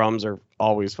 the drums are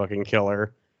always fucking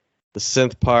killer. The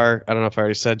synth part, I don't know if I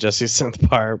already said Jesse's synth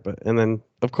part, and then,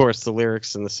 of course, the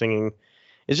lyrics and the singing.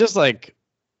 It's just like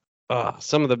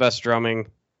some of the best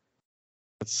drumming.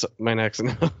 That's my next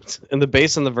note. And the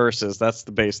bass in the verses, that's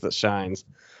the bass that shines.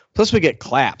 Plus, we get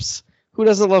claps. Who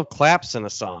doesn't love claps in a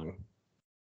song?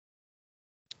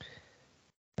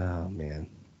 Oh, man.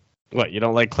 What, you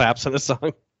don't like claps in a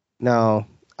song? No,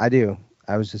 I do.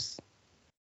 I was just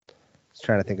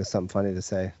trying to think of something funny to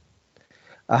say.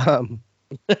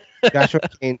 Joshua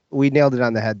Kane, we nailed it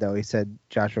on the head, though. He said,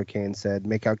 Joshua Kane said,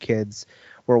 make out kids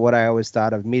were what I always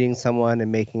thought of, meeting someone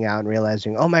and making out and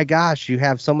realizing, oh my gosh, you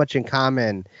have so much in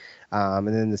common. And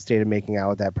then the state of making out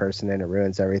with that person and it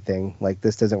ruins everything. Like,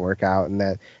 this doesn't work out and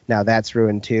that now that's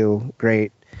ruined too.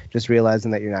 Great. Just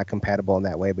realizing that you're not compatible in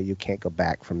that way, but you can't go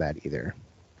back from that either.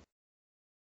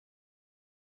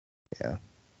 Yeah.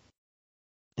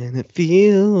 And it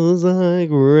feels like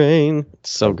rain.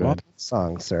 It's so good.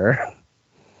 Song, sir.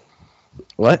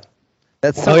 What?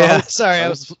 That's Oh, yeah. Sorry, I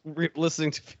was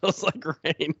listening to Feels Like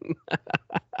Rain.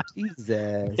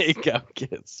 Jesus. Make out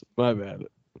kids. My bad.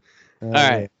 All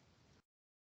right.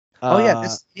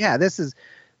 This is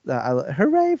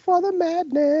hooray for the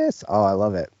madness. Oh, I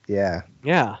love it. Yeah.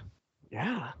 Yeah.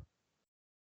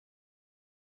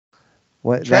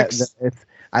 What Tracks.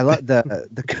 I love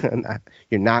the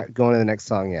you're not going to the next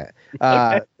song yet.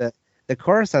 Okay. The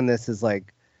chorus on this is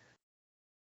like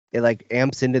it like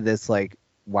amps into this like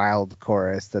wild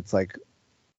chorus that's like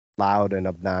loud and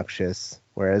obnoxious,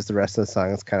 whereas the rest of the song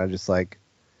is kind of just like,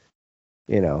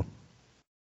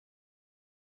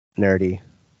 nerdy.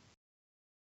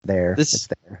 This It's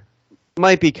there.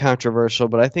 might be controversial,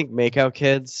 but I think Makeout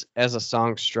Kids as a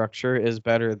song structure is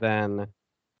better than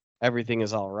Everything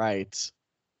Is All Right.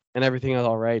 And Everything Is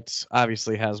All Right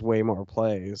obviously has way more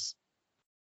plays.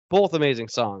 Both amazing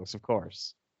songs, of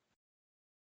course.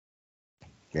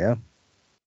 Yeah.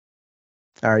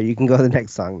 All right, you can go to the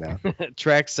next song now.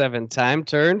 Track 7, Time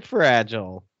Turned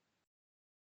Fragile.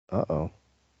 Uh-oh.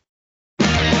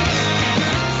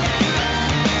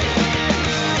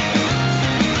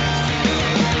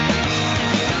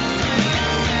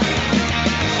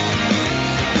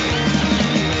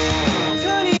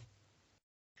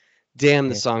 Damn,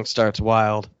 the Yeah. song starts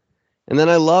wild. And then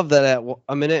I love that at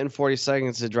a minute and 40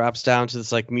 seconds, it drops down to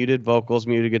this like muted vocals,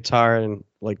 muted guitar, and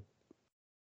like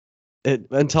it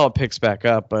until it picks back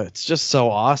up. But it's just so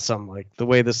awesome, like the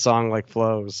way the song like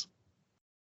flows.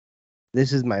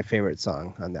 This is my favorite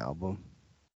song on the album.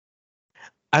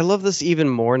 I love this even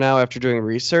more now after doing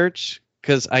research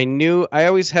because I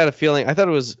always had a feeling, I thought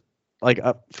it was like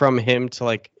up from him to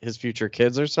like his future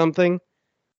kids or something.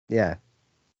 Yeah,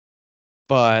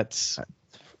 But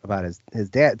about his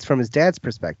dad. It's from his dad's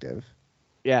perspective.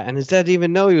 yeah, and his dad didn't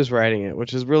even know he was writing it,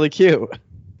 which is really cute.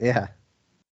 Yeah.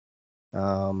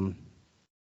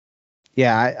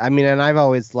 Yeah, I mean, and I've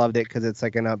always loved it because it's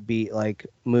like an upbeat, like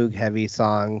Moog heavy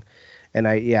song, and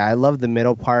I love the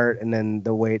middle part, and then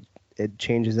the way it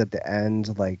changes at the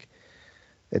end, like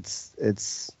it's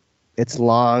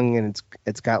long and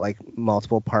it's got like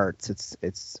multiple parts.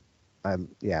 I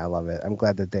love it. I'm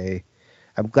glad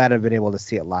I've been able to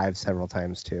see it live several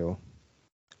times too.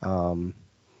 I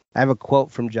have a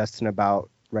quote from Justin about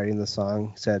writing the song.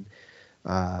 He said,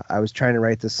 I was trying to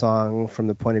write the song from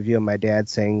the point of view of my dad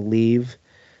saying leave,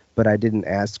 but I didn't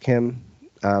ask him.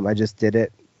 I just did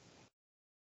it.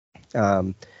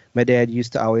 My dad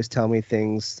used to always tell me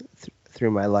things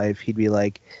through my life. He'd be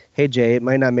like, hey, Jay, it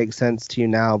might not make sense to you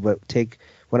now, but take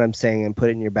what I'm saying and put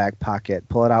it in your back pocket.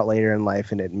 Pull it out later in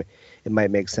life, and it might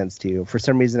make sense to you. For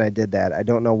some reason, I did that. I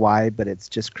don't know why, but it's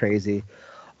just crazy.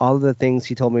 All of the things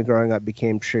he told me growing up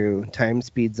became true. Time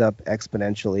speeds up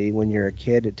exponentially. When you're a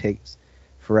kid, it takes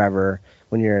forever.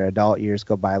 When you're an adult, years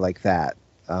go by like that.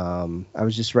 I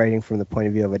was just writing from the point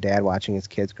of view of a dad watching his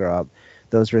kids grow up.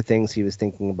 Those were things he was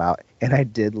thinking about, and I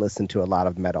did listen to a lot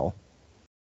of metal.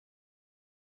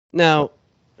 Now,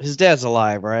 his dad's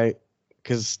alive, right?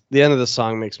 Because the end of the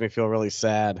song makes me feel really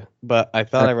sad. But I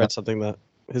thought I read something that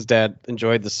his dad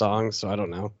enjoyed the song, so I don't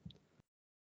know.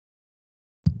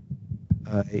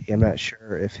 I'm not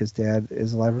sure if his dad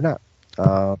is alive or not.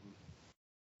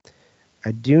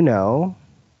 I do know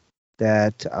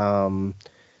that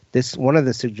this one of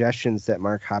the suggestions that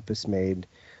Mark Hoppus made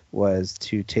was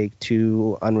to take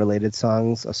two unrelated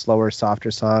songs, a slower,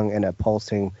 softer song, and a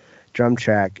pulsing drum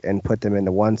track, and put them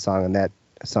into one song, and that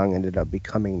song ended up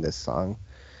becoming this song.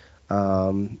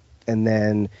 And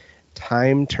then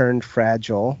Time Turned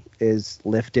Fragile is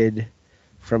lifted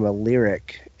from a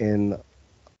lyric in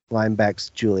Limbeck's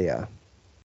Julia.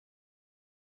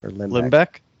 Or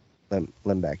Limbeck?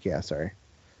 Limbeck, yeah, sorry.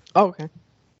 Oh, okay.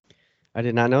 I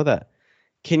did not know that.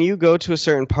 Can you go to a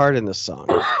certain part in this song?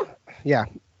 Yeah.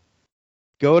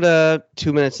 Go to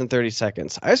 2 minutes and 30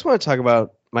 seconds. I just want to talk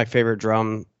about my favorite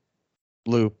drum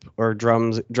loop or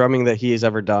drumming that he has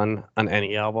ever done on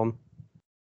any album.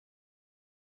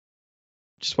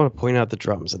 Just want to point out the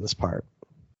drums in this part.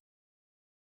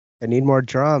 I need more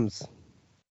drums.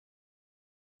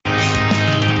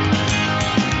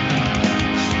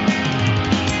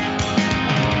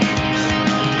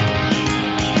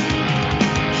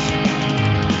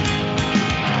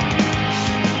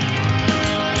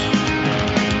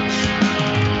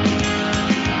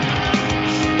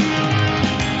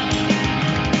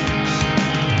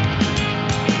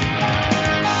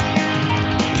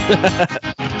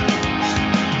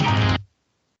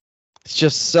 It's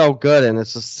just so good, and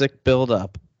it's a sick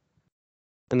build-up.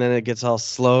 And then it gets all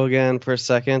slow again for a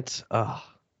second. Oh.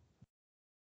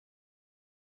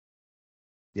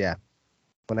 Yeah.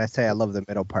 When I say I love the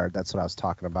middle part, that's what I was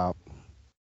talking about.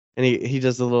 And he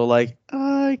does the little like,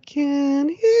 I can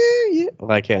hear you.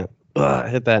 Well, I can't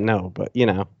hit that note, but you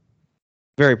know.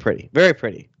 Very pretty. Very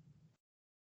pretty.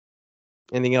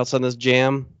 Anything else on this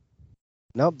jam?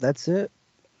 Nope, that's it.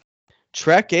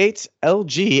 Track 8,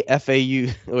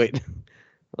 LGFAU. Wait,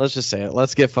 let's just say it.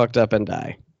 Let's get fucked up and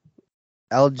die.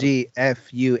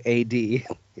 LGFUAD.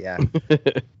 Yeah.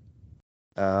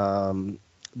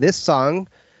 This song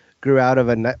grew out of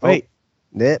a... Wait.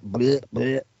 Bleh, bleh,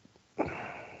 bleh.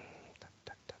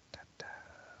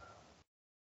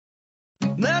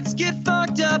 Let's get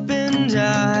fucked up and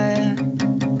die.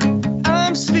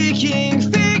 I'm speaking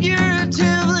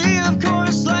figuratively, of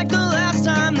course, like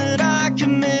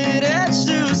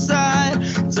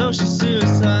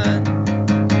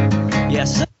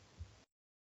Yes.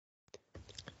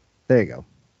 There you go.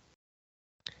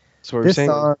 So we're This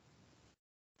saying. song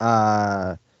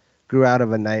grew out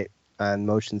of a night on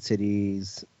Motion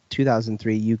City's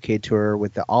 2003 UK tour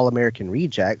with the All American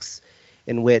Rejects,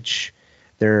 in which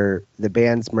the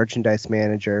band's merchandise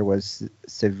manager was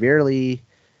severely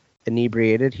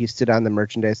inebriated. He stood on the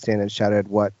merchandise stand and shouted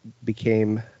what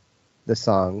became the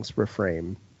song's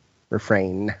refrain.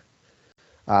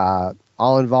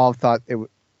 All involved thought it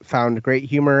found great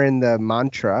humor in the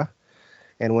mantra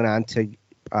and went on to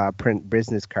print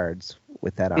business cards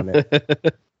with that on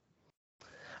it.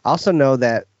 Also know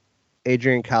that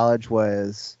Adrian College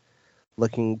was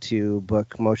looking to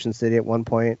book Motion City at one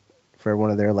point for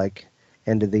one of their like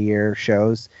end of the year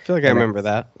shows. I feel like I remember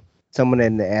that. Someone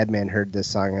in the ad man heard this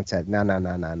song and said, nah.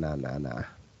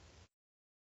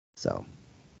 So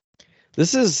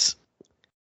This is,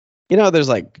 you know, there's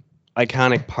like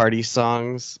iconic party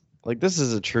songs. Like this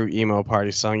is a true emo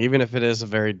party song, even if it is a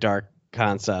very dark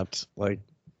concept. Like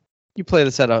you play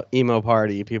this at a emo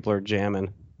party, people are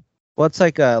jamming. well, it's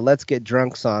like a Let's Get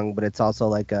Drunk song, but it's also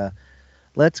like a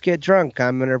Let's Get Drunk.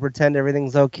 I'm going to pretend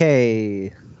everything's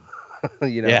okay.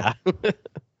 You know? Yeah.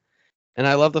 And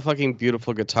I love the fucking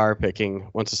beautiful guitar picking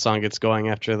once the song gets going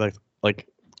after like I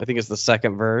think it's the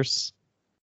second verse.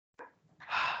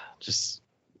 Just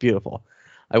beautiful.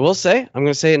 I will say, I'm going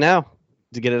to say it now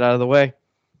to get it out of the way.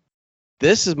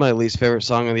 This is my least favorite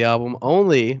song on the album,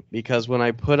 only because when I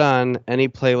put on any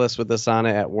playlist with this on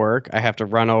it at work, I have to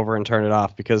run over and turn it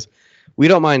off because we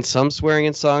don't mind some swearing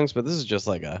in songs, but this is just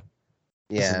like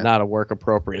this is not a work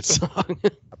appropriate song.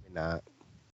 Probably not.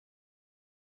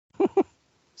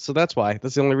 So that's why.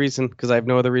 That's the only reason, because I have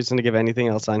no other reason to give anything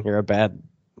else on here a bad.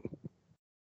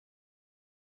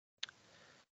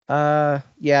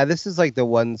 Yeah, this is like the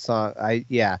one song.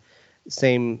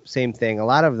 Same thing. A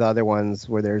lot of the other ones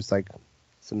where there's like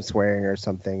some swearing or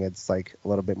something, it's like a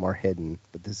little bit more hidden,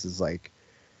 but this is like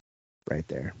right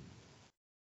there.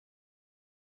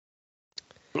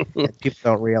 And people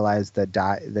don't realize the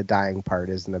dying part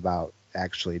isn't about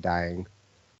actually dying.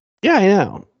 Yeah, I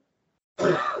know.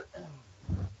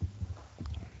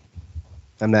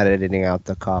 I'm not editing out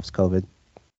the coughs, COVID.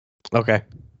 Okay.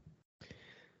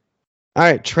 All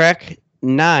right, track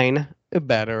 9.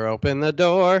 Better open the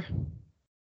door.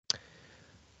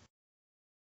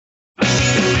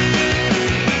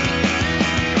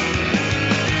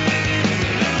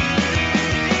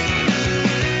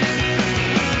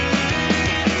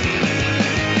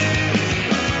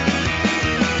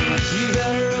 You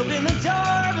better open the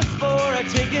door before I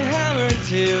take a hammer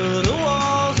to the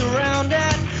walls around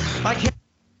it. I can't.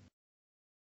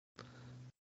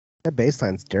 That bass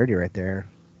line's dirty right there.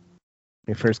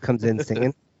 When he first comes in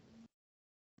singing.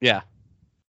 Yeah.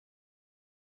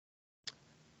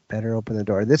 Better open the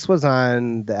door. This was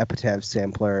on the Epitaph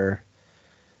sampler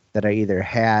that I either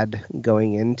had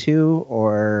going into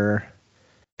or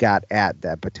got at the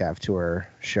Epitaph tour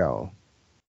show.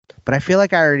 But I feel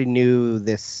like I already knew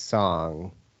this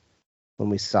song when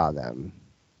we saw them.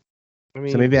 I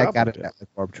mean, So maybe I got probably it did. at the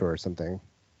Warped Tour or something.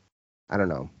 I don't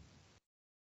know.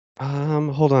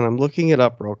 Hold on. I'm looking it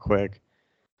up real quick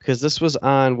because this was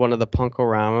on one of the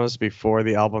Punkoramas before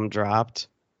the album dropped.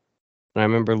 And I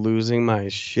remember losing my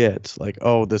shit. Like,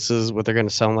 oh, this is what they're going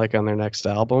to sound like on their next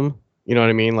album. You know what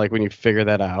I mean? Like when you figure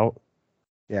that out.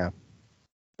 Yeah.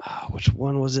 Which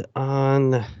one was it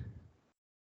on?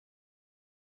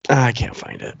 I can't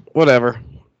find it. Whatever.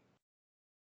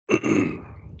 Let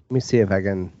me see if I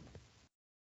can.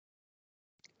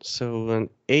 So in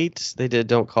 8, they did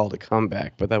Don't Call to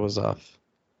Comeback, but that was off.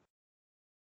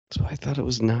 So I thought it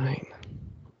was 9.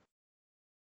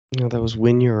 No, that was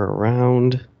When You're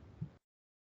Around.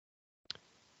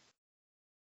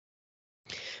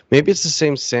 Maybe it's the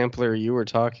same sampler you were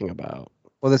talking about.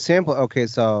 Well, the sample. Okay,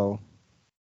 so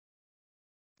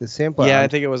the sampler Yeah, I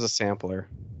think it was a sampler.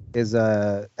 is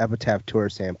a Epitaph tour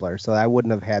sampler, so I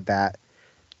wouldn't have had that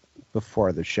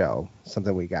before the show.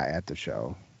 Something we got at the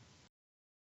show.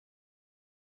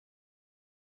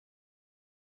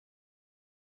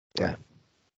 Yeah.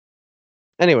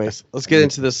 Anyways, let's get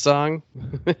into this song.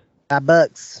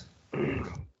 $5.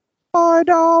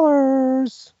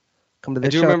 $5. Come to the I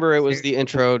do show. remember it was the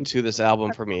intro to this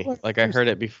album for me. Like I heard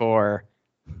it before.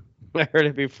 I heard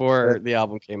it before the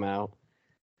album came out.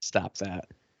 Stop that.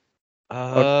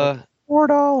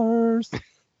 $4.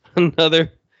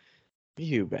 Another,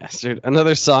 you bastard.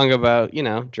 Another song about,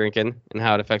 drinking and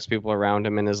how it affects people around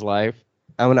him in his life.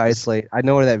 I'm gonna isolate. I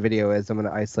know where that video is. I'm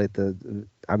gonna isolate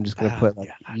I'm just gonna put like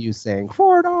God. you saying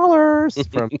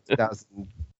 $4 from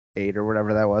 2008 or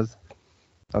whatever that was.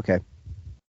 Okay.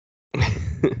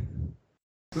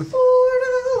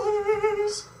 $4.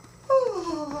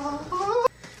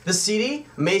 The CD,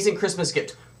 amazing Christmas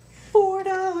gift.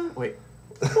 $4. Wait.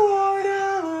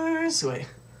 $4. Wait.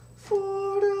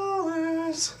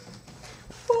 $4.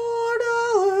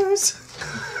 $4.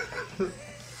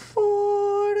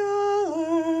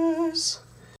 $4.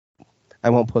 I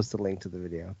won't post a link to the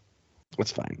video.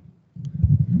 That's fine.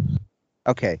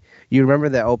 Okay, you remember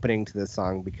the opening to this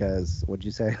song because what'd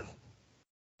you say?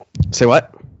 Say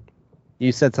what?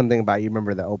 You said something about you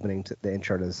remember the opening to the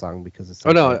intro to the song because it's.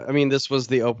 Oh no, I mean this was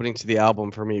the opening to the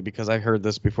album for me because I heard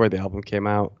this before the album came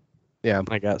out. Yeah. And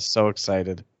I got so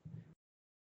excited.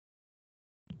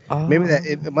 Maybe that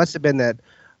it must have been that.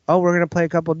 Oh, we're gonna play a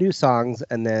couple new songs,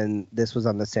 and then this was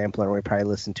on the sampler, and we probably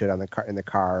listened to it on the car in the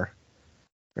car,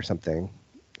 or something.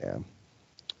 Yeah.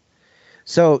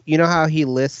 So you know how he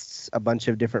lists a bunch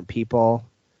of different people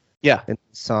Yeah. in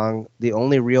the song? The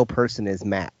only real person is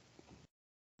Matt.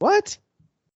 What?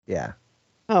 Yeah.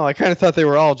 Oh, I kind of thought they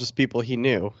were all just people he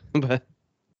knew, but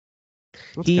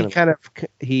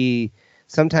He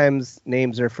sometimes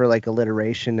names are for like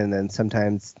alliteration, and then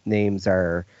sometimes names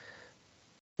are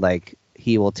like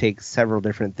he will take several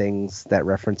different things that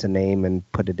reference a name and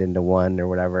put it into one or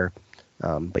whatever.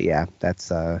 But yeah, that's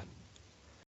the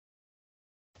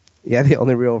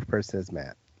only real person is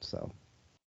Matt. So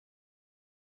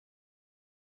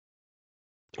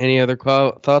Any other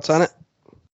thoughts on it?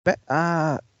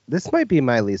 but this might be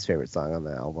my least favorite song on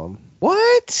the album.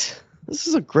 What? This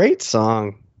is a great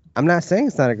song. I'm not saying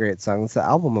it's not a great song. It's an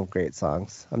album of great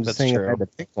songs. I'm just That's saying true. if I had to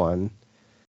pick one,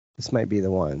 this might be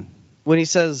the one. When he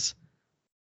says,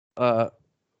 well,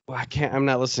 I'm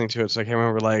not listening to it, so I can't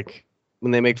remember, like,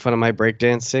 when they make fun of my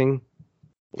breakdancing.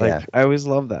 Like, Yeah. I always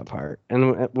love that part.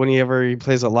 And whenever he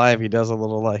plays it live, he does a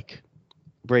little, like,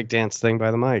 breakdance thing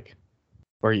by the mic.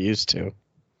 Or he used to.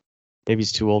 Maybe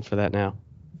he's too old for that now.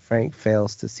 Frank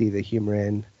fails to see the humor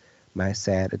in my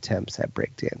sad attempts at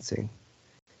breakdancing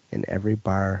in every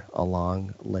bar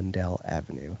along Lindell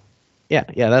Avenue. Yeah,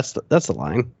 that's the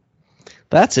line.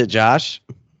 That's it, Josh.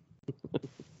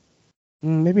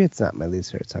 Maybe it's not my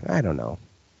least favorite song. I don't know.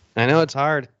 I know it's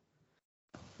hard.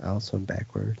 I'll swim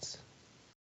backwards.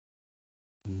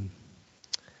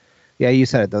 Yeah, you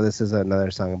said it though. This is another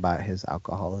song about his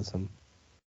alcoholism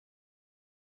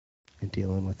and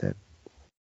dealing with it.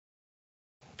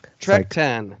 Track like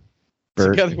 10. Bert-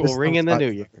 Together we'll this ring in the song's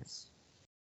new about-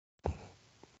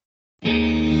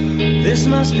 year. This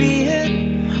must be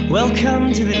it.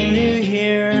 Welcome to the new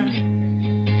year.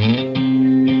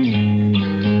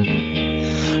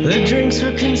 The drinks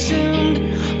were consumed,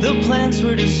 the plants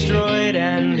were destroyed,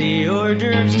 and the hors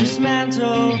d'oeuvres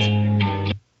dismantled.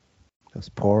 Those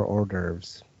poor hors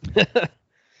d'oeuvres.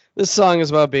 This song is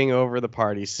about being over the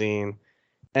party scene.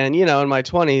 And, in my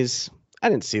 20s, I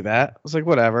didn't see that. I was like,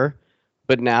 whatever.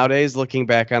 But nowadays, looking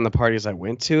back on the parties I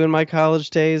went to in my college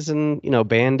days and,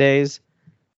 band days,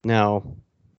 no,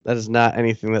 that is not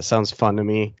anything that sounds fun to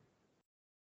me.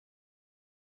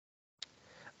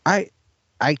 I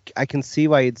can see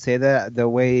why you'd say that. The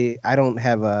way I don't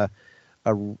have a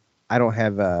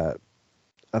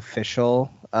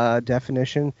official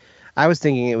definition. I was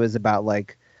thinking it was about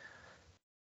like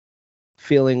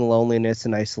feeling loneliness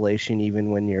and isolation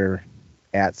even when you're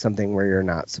at something where you're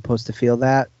not supposed to feel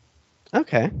that.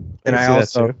 Okay. And I see that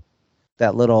also too.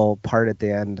 that little part at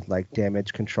the end, like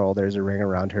damage control, there's a ring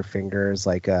around her fingers,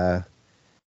 like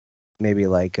maybe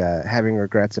like having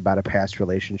regrets about a past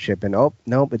relationship, and oh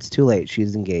nope, it's too late,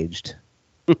 she's engaged.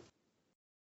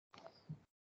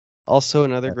 Also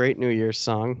another great New Year's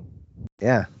song.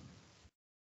 Yeah.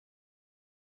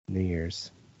 New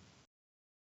Year's.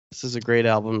 This is a great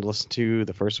album to listen to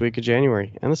the first week of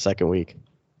January and the second week.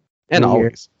 And New always.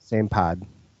 Year's, same pod.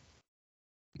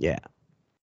 Yeah.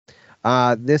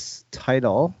 This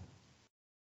title,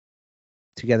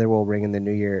 Together We'll Ring in the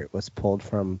New Year, was pulled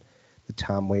from the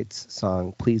Tom Waits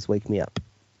song Please Wake Me Up.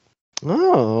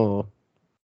 Oh.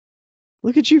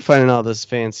 Look at you finding all this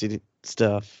fancy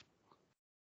stuff.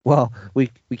 Well,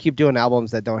 we keep doing albums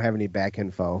that don't have any back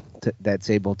info that's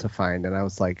able to find, and I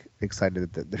was like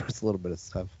excited that there was a little bit of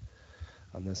stuff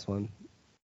on this one.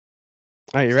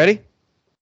 All right, you ready?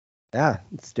 Yeah,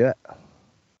 let's do it.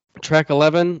 Track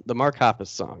 11, the Mark Hoppus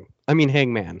song.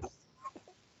 Hangman.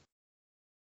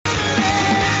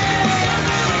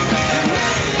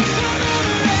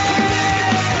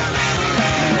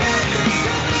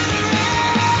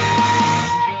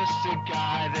 Just a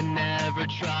guy that never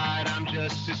tried. I'm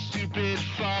just a stupid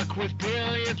fuck with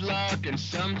brilliant luck and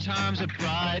sometimes a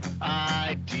bright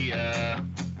idea.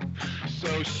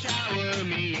 So shower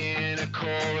me in a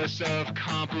chorus of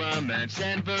compliments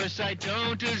and verse I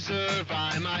don't deserve.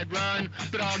 I might run,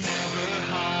 but I'll never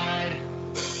hide.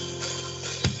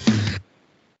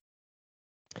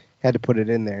 Had to put it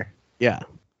in there. Yeah.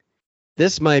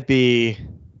 This might be,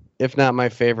 if not my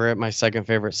favorite, my second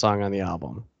favorite song on the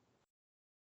album.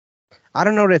 I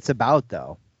don't know what it's about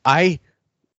though. That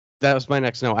was my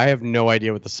next note. I have no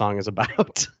idea what the song is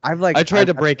about. I tried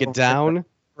to break it down.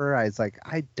 I was like,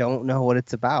 I don't know what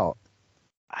it's about.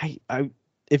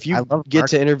 If you I love get Mark.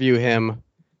 to interview him,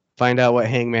 find out what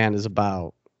Hangman is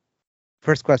about.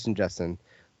 First question, Justin.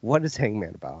 What is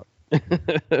Hangman about?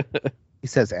 He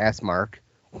says, ask Mark.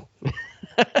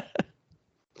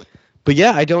 But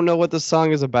yeah, I don't know what the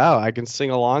song is about. I can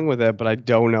sing along with it, but I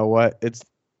don't know what its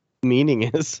meaning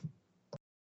is.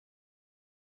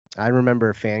 I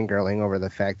remember fangirling over the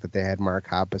fact that they had Mark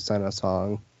Hoppus on a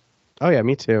song. Oh yeah,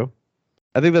 me too.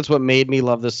 I think that's what made me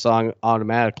love this song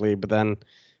automatically, but then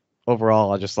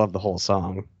overall I just love the whole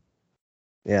song.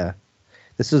 Yeah.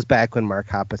 This was back when Mark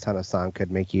Hoppus on a song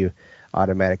could make you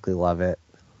automatically love it.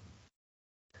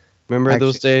 Remember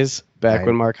those Actually, days? Back I-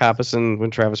 when Mark Hoppus and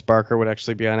when Travis Barker would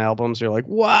actually be on albums, you're like,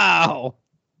 wow!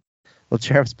 Well,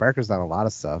 Travis Barker's on a lot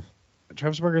of stuff.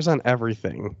 Travis Barker's on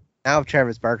everything. Now if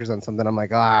Travis Barker's on something, I'm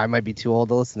like, I might be too old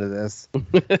to listen to this.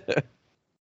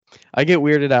 I get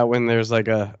weirded out when there's like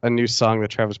a new song that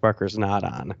Travis Barker's not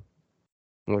on.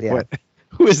 I'm like, Yeah. what?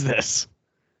 Who is this?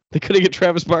 They couldn't get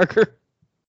Travis Barker?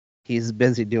 He's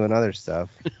busy doing other stuff.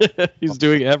 He's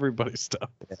doing everybody's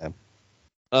stuff. Yeah.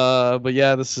 But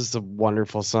yeah, this is a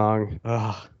wonderful song.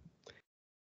 Ugh.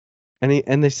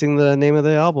 And they sing the name of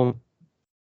the album.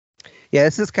 Yeah,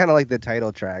 this is kind of like the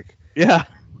title track. Yeah.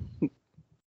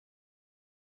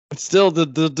 But still,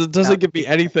 doesn't give me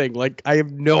anything. Like, I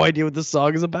have no idea what this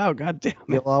song is about. God damn it.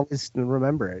 You'll always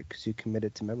remember it because you commit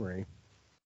it to memory.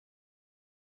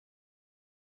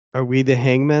 Are we the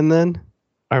Hangmen then?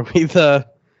 Are we the...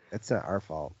 That's not our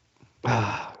fault.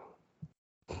 All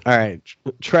right.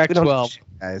 Track We don't know 12. shit,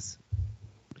 guys.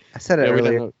 I said it Yeah,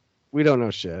 earlier. we don't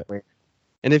know shit. Wait.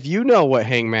 And if you know what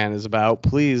Hangman is about,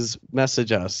 please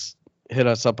message us. Hit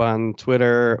us up on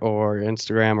Twitter or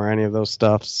Instagram or any of those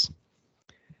stuffs.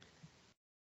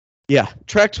 Yeah.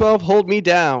 Track 12, Hold Me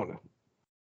Down.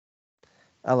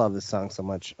 I love this song so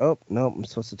much. Oh no, I'm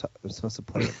supposed to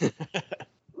play it.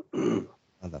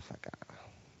 Motherfucker.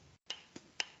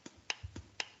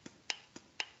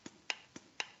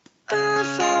 I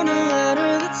found a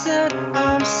letter that said,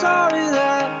 I'm sorry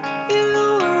that you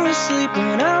were asleep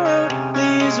when I wrote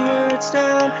these words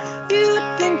down.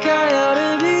 You'd think I ought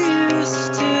to be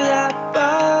used to that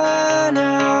by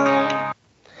now.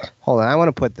 Hold on, I want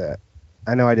to put the.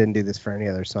 I know I didn't do this for any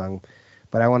other song,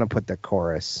 but I want to put the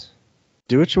chorus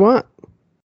Do what you want.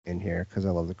 in here because I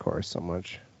love the chorus so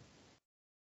much.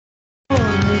 Hold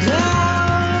me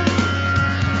down.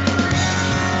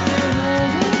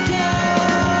 Hold me down.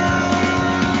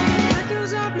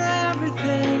 Echoes of my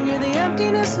everything. You're the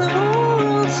emptiness the whole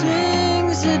world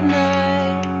sings at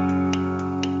night.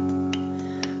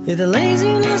 You're the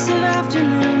laziness of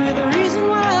afternoon. You're the reason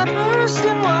why I burst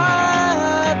and why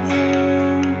I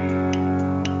bloom.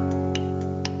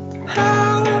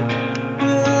 How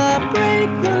will I break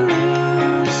the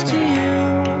news to you?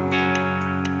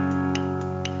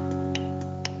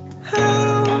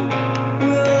 How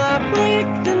will I break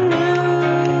the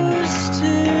news to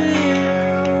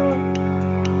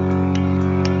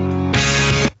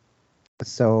you?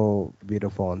 It's so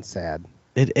beautiful and sad.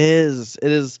 It is.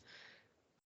 It is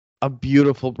a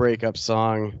beautiful breakup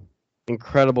song.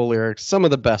 Incredible lyrics. Some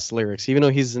of the best lyrics, even though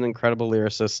he's an incredible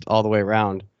lyricist all the way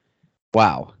around.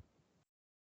 Wow.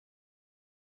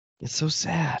 It's so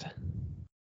sad.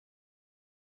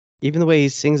 Even the way he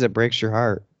sings it breaks your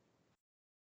heart.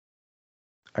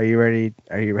 Are you ready?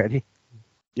 Are you ready?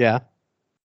 Yeah.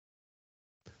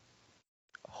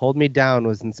 Hold Me Down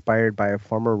was inspired by a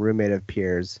former roommate of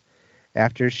Pierre's.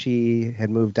 After she had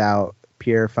moved out,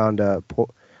 Pierre found a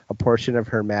portion of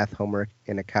her math homework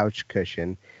in a couch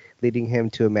cushion, leading him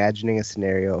to imagining a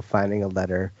scenario of finding a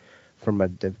letter from a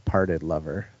departed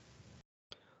lover.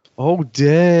 Oh,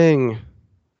 dang.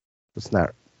 It's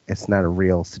not a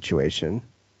real situation.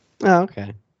 Oh,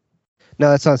 okay. No,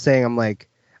 that's what I'm saying.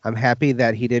 I'm happy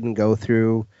that he didn't go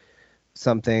through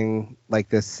something like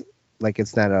this. Like,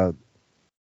 it's not a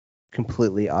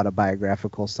completely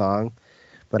autobiographical song,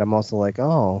 but I'm also like,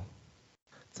 oh,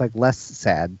 it's like less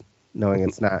sad knowing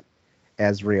it's not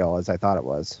as real as I thought it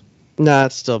was. Nah,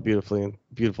 it's still beautiful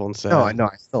and sad. No, I know,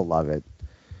 I still love it.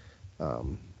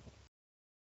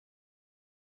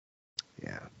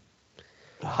 Yeah.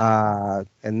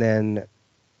 And then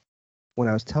when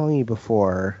I was telling you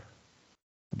before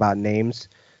about names,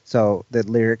 so the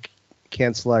lyric,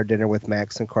 cancel our dinner with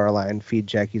Max and Coraline, feed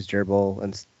Jackie's gerbil,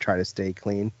 and try to stay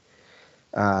clean.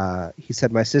 He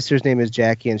said, my sister's name is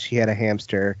Jackie, and she had a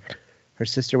hamster. My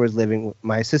sister was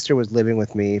living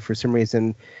with me. For some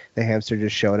reason, the hamster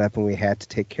just showed up and we had to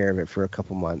take care of it for a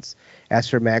couple months. As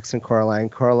for Max and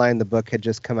Coraline, the book had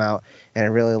just come out and I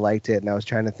really liked it. And I was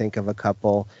trying to think of a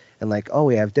couple and like, oh,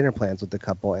 we have dinner plans with the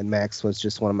couple. And Max was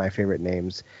just one of my favorite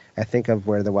names. I think of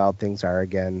Where the Wild Things Are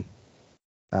again,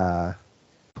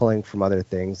 pulling from other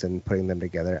things and putting them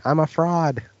together. I'm a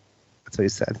fraud. That's what he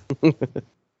said.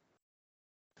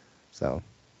 So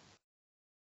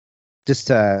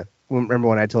just remember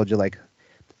when I told you like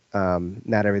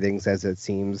not everything's as it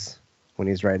seems when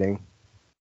he's writing.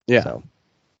 Yeah. So.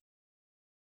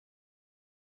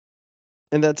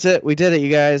 And that's it. We did it, you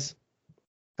guys.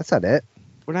 That's not it.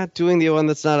 We're not doing the one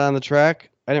that's not on the track.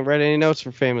 I didn't write any notes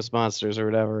for Famous Monsters or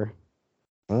whatever.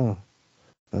 Oh,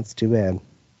 that's too bad.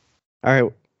 All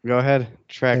right, go ahead.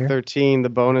 Track There. 13, the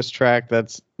bonus track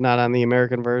that's not on the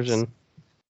American version.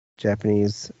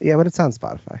 Japanese. Yeah, but it's on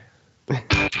Spotify.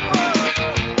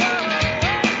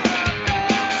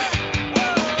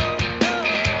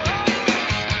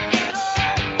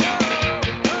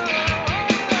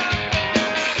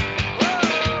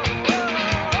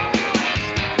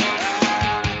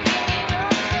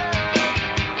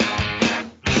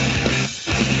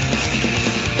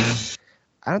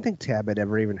 I don't think Tab had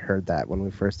ever even heard that when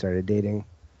we first started dating.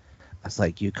 I was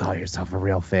like, you call yourself a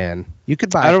real fan. You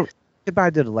could buy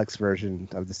the deluxe version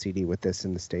of the CD with this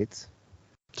in the States.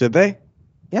 Did they?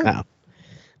 Yeah. No.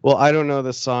 Well, I don't know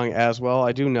this song as well.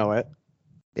 I do know it,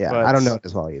 Yeah, But- I don't know it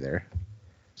as well either.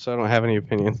 so I don't have any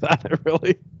opinions on it,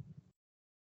 really.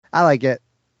 I like it.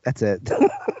 That's it. So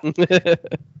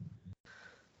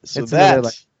It's another, that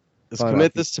like, is fun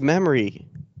commit upbeat- this to memory.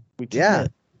 We did Yeah.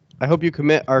 it. I hope you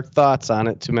commit our thoughts on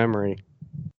it to memory.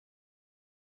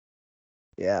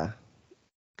 Yeah.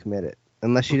 Commit it.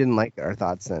 Unless you didn't like our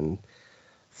thoughts, then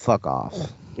fuck off.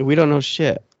 We don't know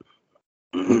shit.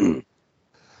 Are you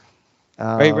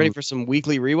ready Um, for some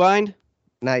weekly rewind?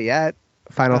 Not yet.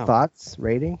 Final Oh. thoughts.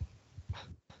 Rating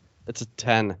It's a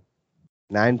 10.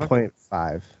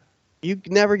 9.5. You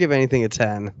never give anything a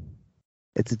 10.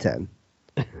 It's a 10.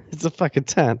 It's a fucking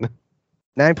 10.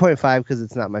 9.5 because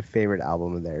it's not my favorite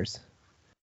album of theirs.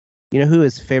 You know who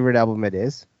his favorite album it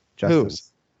is?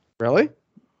 Justin's. Really?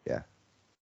 Yeah.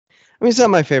 I mean, it's not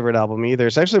my favorite album either.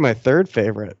 It's actually my third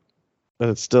favorite, but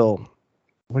it's still.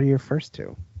 What are your first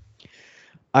two?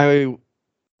 I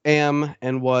am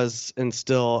and was and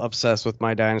still obsessed with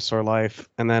My Dinosaur Life,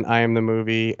 and then I Am the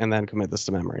Movie, and then Commit This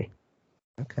to Memory.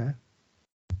 Okay.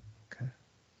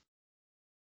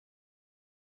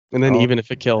 And then Oh. Even If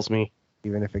It Kills Me,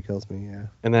 Even if it kills me, yeah.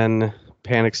 and then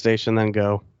Panic Station, then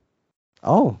Go.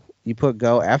 Oh, you put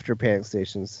Go after Panic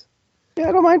Stations. Yeah,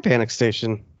 I don't mind Panic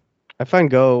Station. I find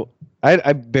Go.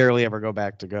 I barely ever go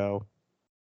back to Go.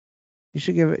 You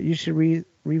should give it. You should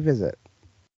revisit.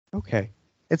 Okay.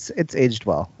 It's aged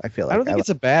well. I feel like. I don't think it's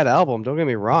a bad album. Don't get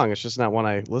me wrong. It's just not one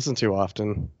I listen to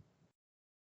often.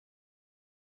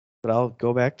 But I'll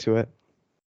go back to it.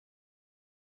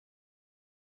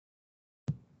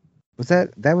 Was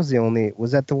that was the only?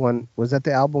 Was that the one? Was that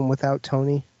the album without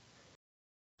Tony?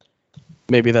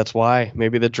 Maybe that's why.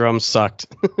 Maybe the drums sucked.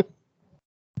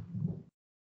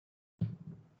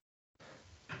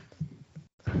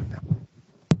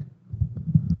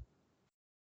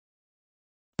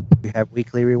 We have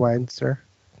weekly rewind, sir.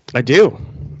 I do.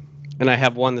 And I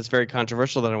have one that's very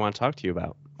controversial that I want to talk to you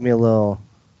about. Hit me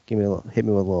with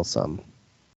a little something.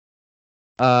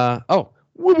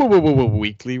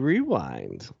 Weekly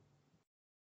rewind.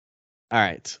 All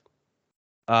right.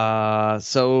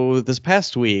 So this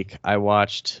past week I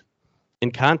watched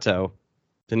Encanto,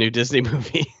 the new Disney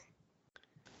movie.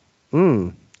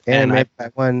 And Animated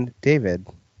by one David.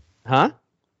 Huh?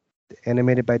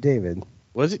 Animated by David.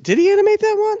 Was it? Did he animate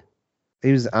that one?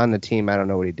 He was on the team. I don't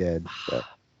know what he did. But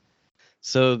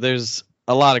So there's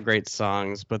a lot of great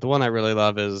songs, but the one I really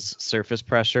love is Surface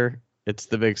Pressure. It's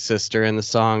the big sister in the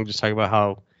song, just talking about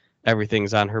how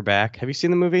everything's on her back. Have you seen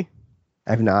the movie?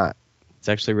 I've not. It's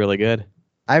actually really good.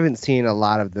 I haven't seen a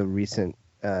lot of the recent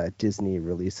Disney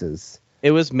releases.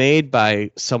 It was made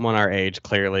by someone our age,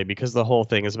 clearly, because the whole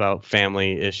thing is about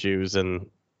family issues and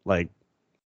like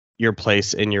your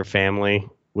place in your family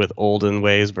with olden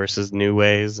ways versus new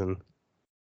ways, and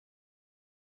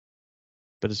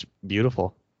but it's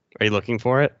beautiful. Are you looking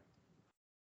for it?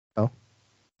 Oh,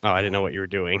 I didn't know what you were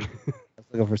doing. I was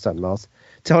looking for something else.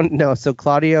 Don't no. So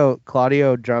Claudio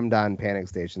drummed on Panic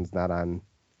Stations, not on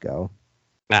Go.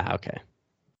 Okay.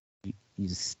 You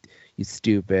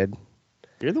stupid.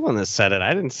 You're the one that said it.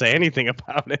 I didn't say anything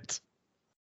about it.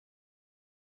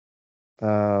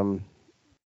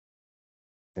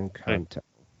 Encanto.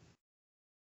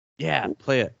 Yeah,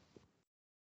 play it.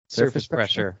 Surface Surface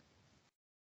pressure.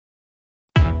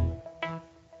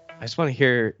 I just want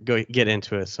to get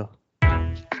into it. So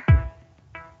I'm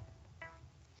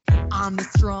the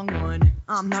strong one.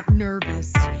 I'm not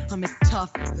nervous. I'm as tough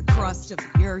as the crust of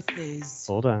the earth is.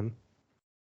 hold on.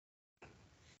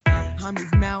 I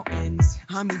move mountains.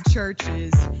 I move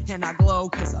churches. And I glow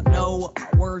because I know what my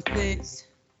worth is.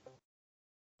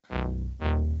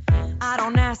 I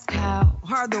don't ask how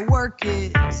hard the work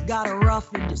is. Got a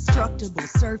rough, indestructible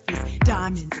surface.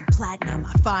 Diamonds and platinum.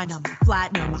 I find I'm a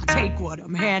platinum. I take what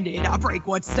I'm handed. I break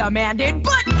what's demanded.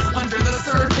 But under the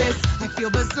surface, I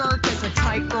feel berserk as a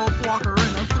tightrope walker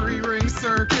in a three-ring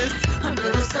circus.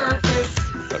 Under the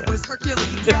surface, was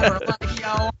Hercules ever like,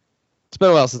 yo? It's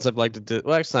been a while since I've liked it.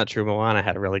 Well, it's not true. Moana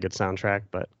had a really good soundtrack,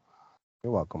 but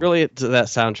You're welcome. really to that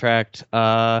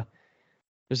soundtrack.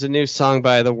 There's a new song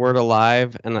by The Word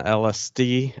Alive and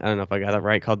LSD. I don't know if I got it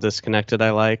right, called Disconnected. I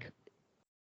like.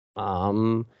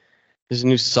 There's a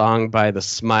new song by The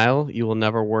Smile, You Will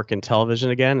Never Work in Television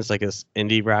Again. It's like this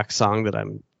indie rock song that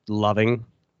I'm loving.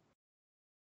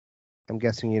 I'm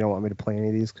guessing you don't want me to play any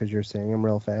of these because you're saying them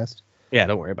real fast. Yeah,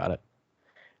 don't worry about it.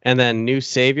 And then New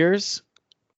Saviors.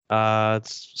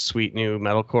 It's a sweet new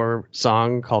metalcore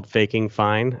song called Faking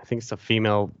Fine. I think it's a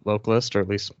female vocalist, or at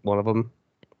least one of them.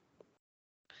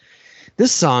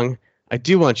 This song I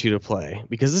do want you to play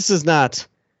because this is not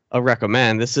a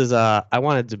recommend. This is I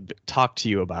wanted to talk to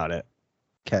you about it.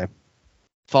 Okay.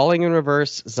 Falling in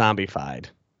Reverse, Zombified.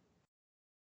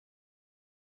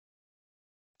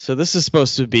 So this is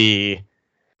supposed to be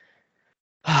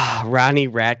Ronnie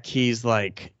Radke's,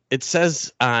 like, it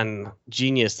says on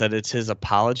Genius that it's his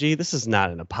apology. This is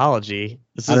not an apology.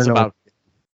 This I don't is know. about,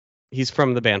 he's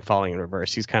from the band Falling in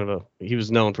Reverse. He's he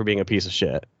was known for being a piece of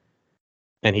shit.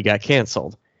 And he got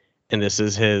canceled. And this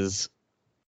is his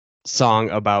song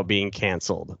about being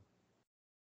canceled.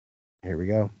 Here we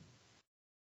go.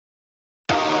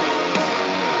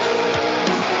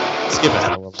 Skip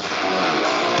ahead a little.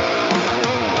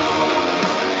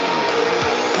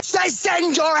 They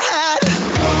send your head.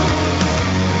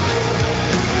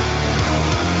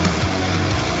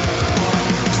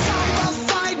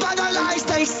 Zombified by the lies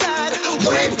they said.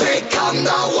 We've become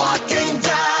the walking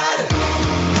dead.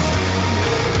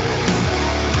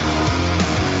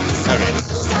 Okay.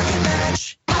 Second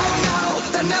match. Oh no,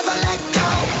 they never let go.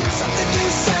 Something you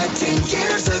said 10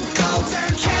 years ago.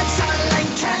 They're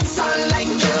canceling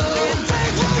you. They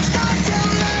won't stop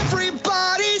till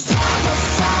everybody's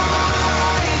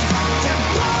zombified. They're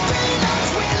pumping us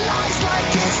with lies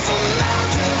like it's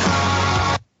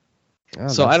formaldehyde. Oh,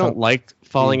 So that's I don't some- like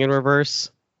Falling in Reverse,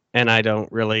 and I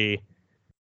don't really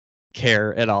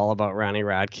care at all about Ronnie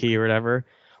Radke or whatever.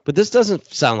 But this doesn't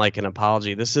sound like an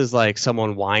apology. This is like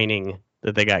someone whining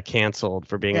that they got canceled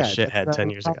for being a that's shithead not 10 an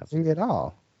years ago. apology at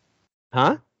all.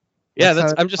 Huh? Yeah,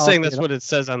 That's not I'm just saying apology that's at what it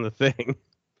says on the thing.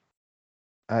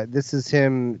 This is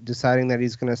him deciding that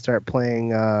he's going to start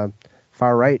playing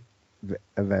far right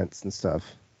events and stuff.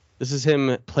 This is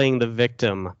him playing the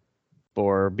victim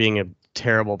for being a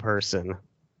terrible person.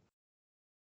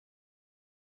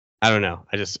 I don't know.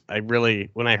 I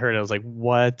really, when I heard it, I was like,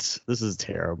 what? This is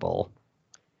terrible.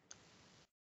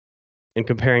 And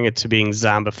comparing it to being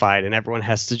zombified, and everyone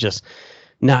has to just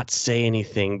not say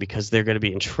anything because they're going to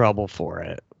be in trouble for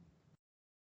it.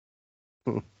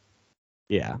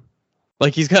 Yeah.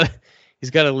 Like he's got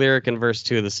a lyric in verse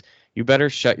 2 of this. You better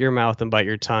shut your mouth and bite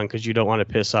your tongue because you don't want to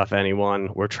piss off anyone.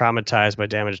 We're traumatized by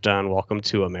damage done. Welcome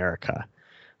to America.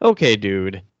 Okay,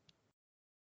 dude.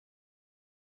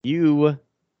 You,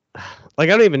 like, I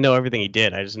don't even know everything he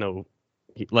did. I just know,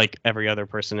 like every other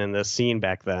person in this scene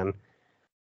back then,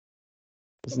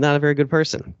 he's not a very good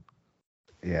person.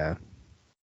 Yeah.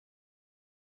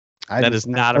 That is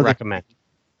not a recommend.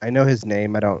 I know his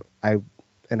name.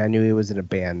 And I knew he was in a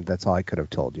band. That's all I could have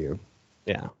told you.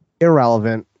 Yeah.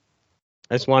 Irrelevant.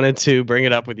 I just wanted to bring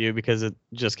it up with you because it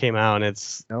just came out and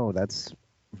it's No, that's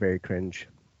very cringe.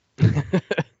 all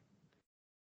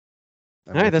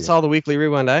right. That's all the weekly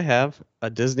rewind I have. A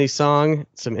Disney song,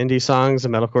 some indie songs, a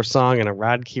metalcore song, and a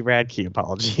Radke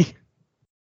apology.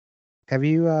 Have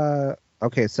you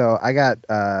okay, so I got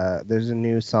there's a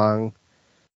new song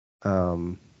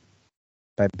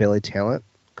by Billy Talent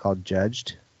called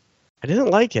Judged. I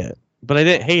didn't like it, but I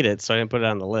didn't hate it, so I didn't put it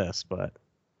on the list. But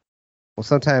Well,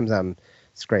 sometimes I'm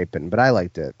scraping, but I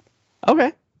liked it.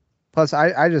 okay. Plus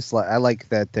I just I like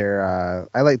that they're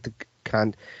I like the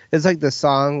it's like the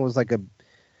song was like a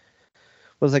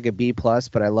B plus,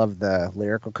 but I love the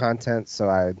lyrical content, so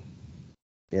I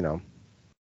Yeah.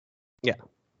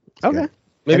 it's Okay. good.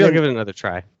 Maybe And I'll then- give it another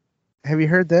try. Have you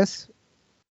heard this?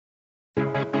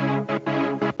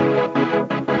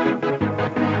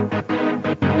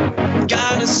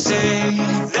 Gotta say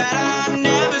that I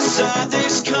never saw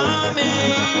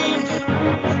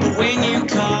when you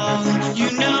call.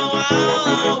 You know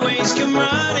I'll always come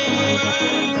running.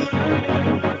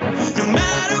 No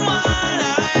matter what I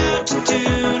have to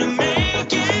do to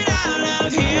make it out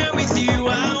of here with you,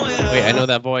 I will. Wait, I know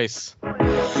that voice. Keep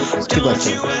Don't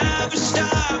listening. you ever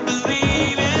stop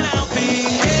believing I'll be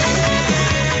here.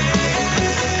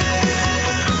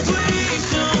 Please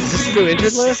don't Is this the new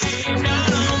injured list?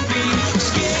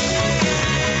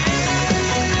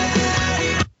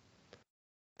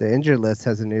 The Injured List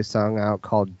has a new song out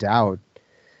called Doubt,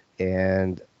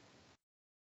 and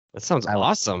That sounds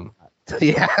awesome.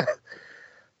 yeah,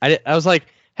 I was like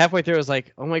halfway through. I was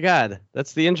like, oh my god,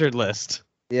 that's the injured list.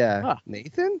 yeah. Huh.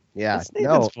 Nathan? Yeah, That's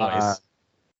Nathan's no. voice.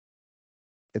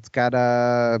 It's got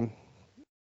a.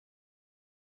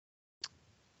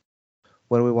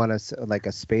 What do we want to like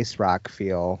a space rock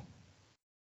feel?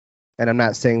 And I'm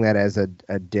not saying that as a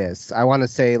diss. I want to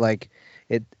say like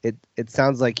it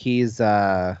sounds like he's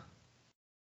it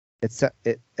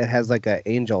has like a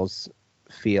Angels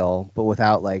feel, but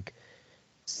without like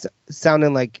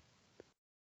sounding like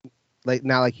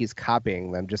not like he's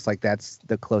copying them. Just like that's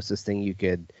the closest thing you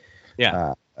could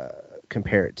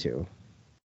compare it to.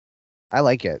 I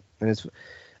like it, and it's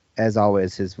as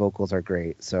always his vocals are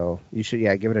great. So you should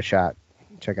give it a shot.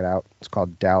 Check it out. It's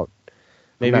called Doubt.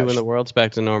 Maybe not when the world's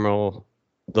back to normal,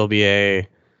 there'll be a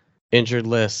injured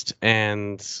list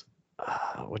and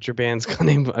what's your band's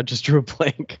name? I just drew a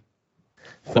blank.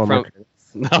 Former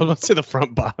No, let's say the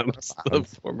front bottoms. The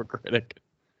former critic.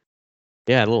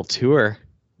 Yeah, a little tour.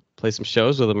 Play some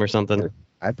shows with them or something.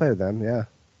 I'd play with them, yeah.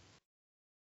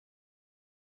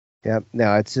 Yep.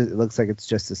 No, it looks like it's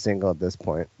just a single at this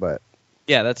point, but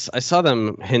Yeah, I saw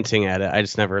them hinting at it. I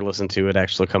just never listened to it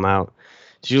actually come out.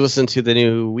 Did you listen to the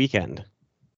new Weekend?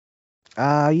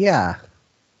 yeah.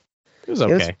 It was It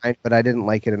was okay. fine, but I didn't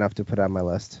like it enough to put it on my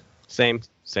list. Same.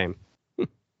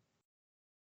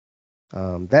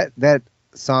 That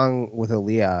song with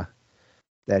Aaliyah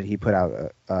that he put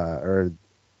out, or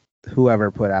whoever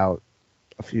put out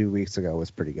a few weeks ago was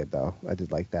pretty good though. I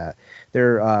did like that.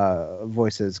 Their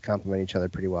voices complement each other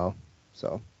pretty well.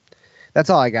 So that's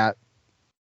all I got.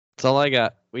 That's all I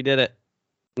got. We did it.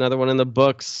 Another one in the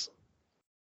books.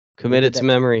 Committed did to that.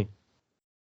 memory.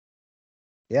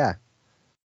 Yeah.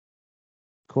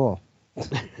 Cool. All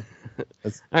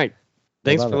right.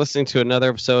 Thanks love for it. listening to another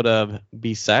episode of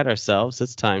Beside Ourselves.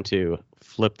 It's time to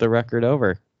flip the record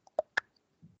over.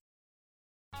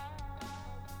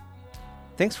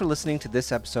 Thanks for listening to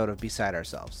this episode of Beside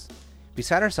Ourselves.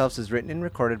 Beside Ourselves is written and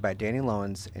recorded by Danny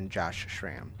Lowens and Josh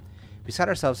Schramm. Beside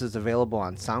Ourselves is available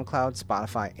on SoundCloud,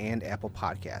 Spotify, and Apple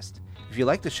Podcast. If you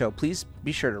like the show, please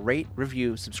be sure to rate,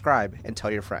 review, subscribe, and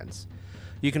tell your friends.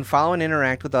 You can follow and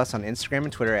interact with us on Instagram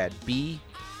and Twitter at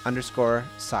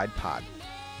B_sidepod.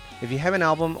 If you have an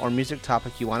album or music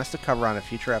topic you want us to cover on a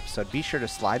future episode, be sure to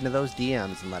slide into those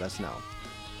DMs and let us know.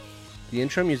 The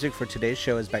intro music for today's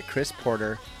show is by Chris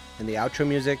Porter, and the outro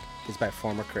music is by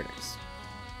Former Critics.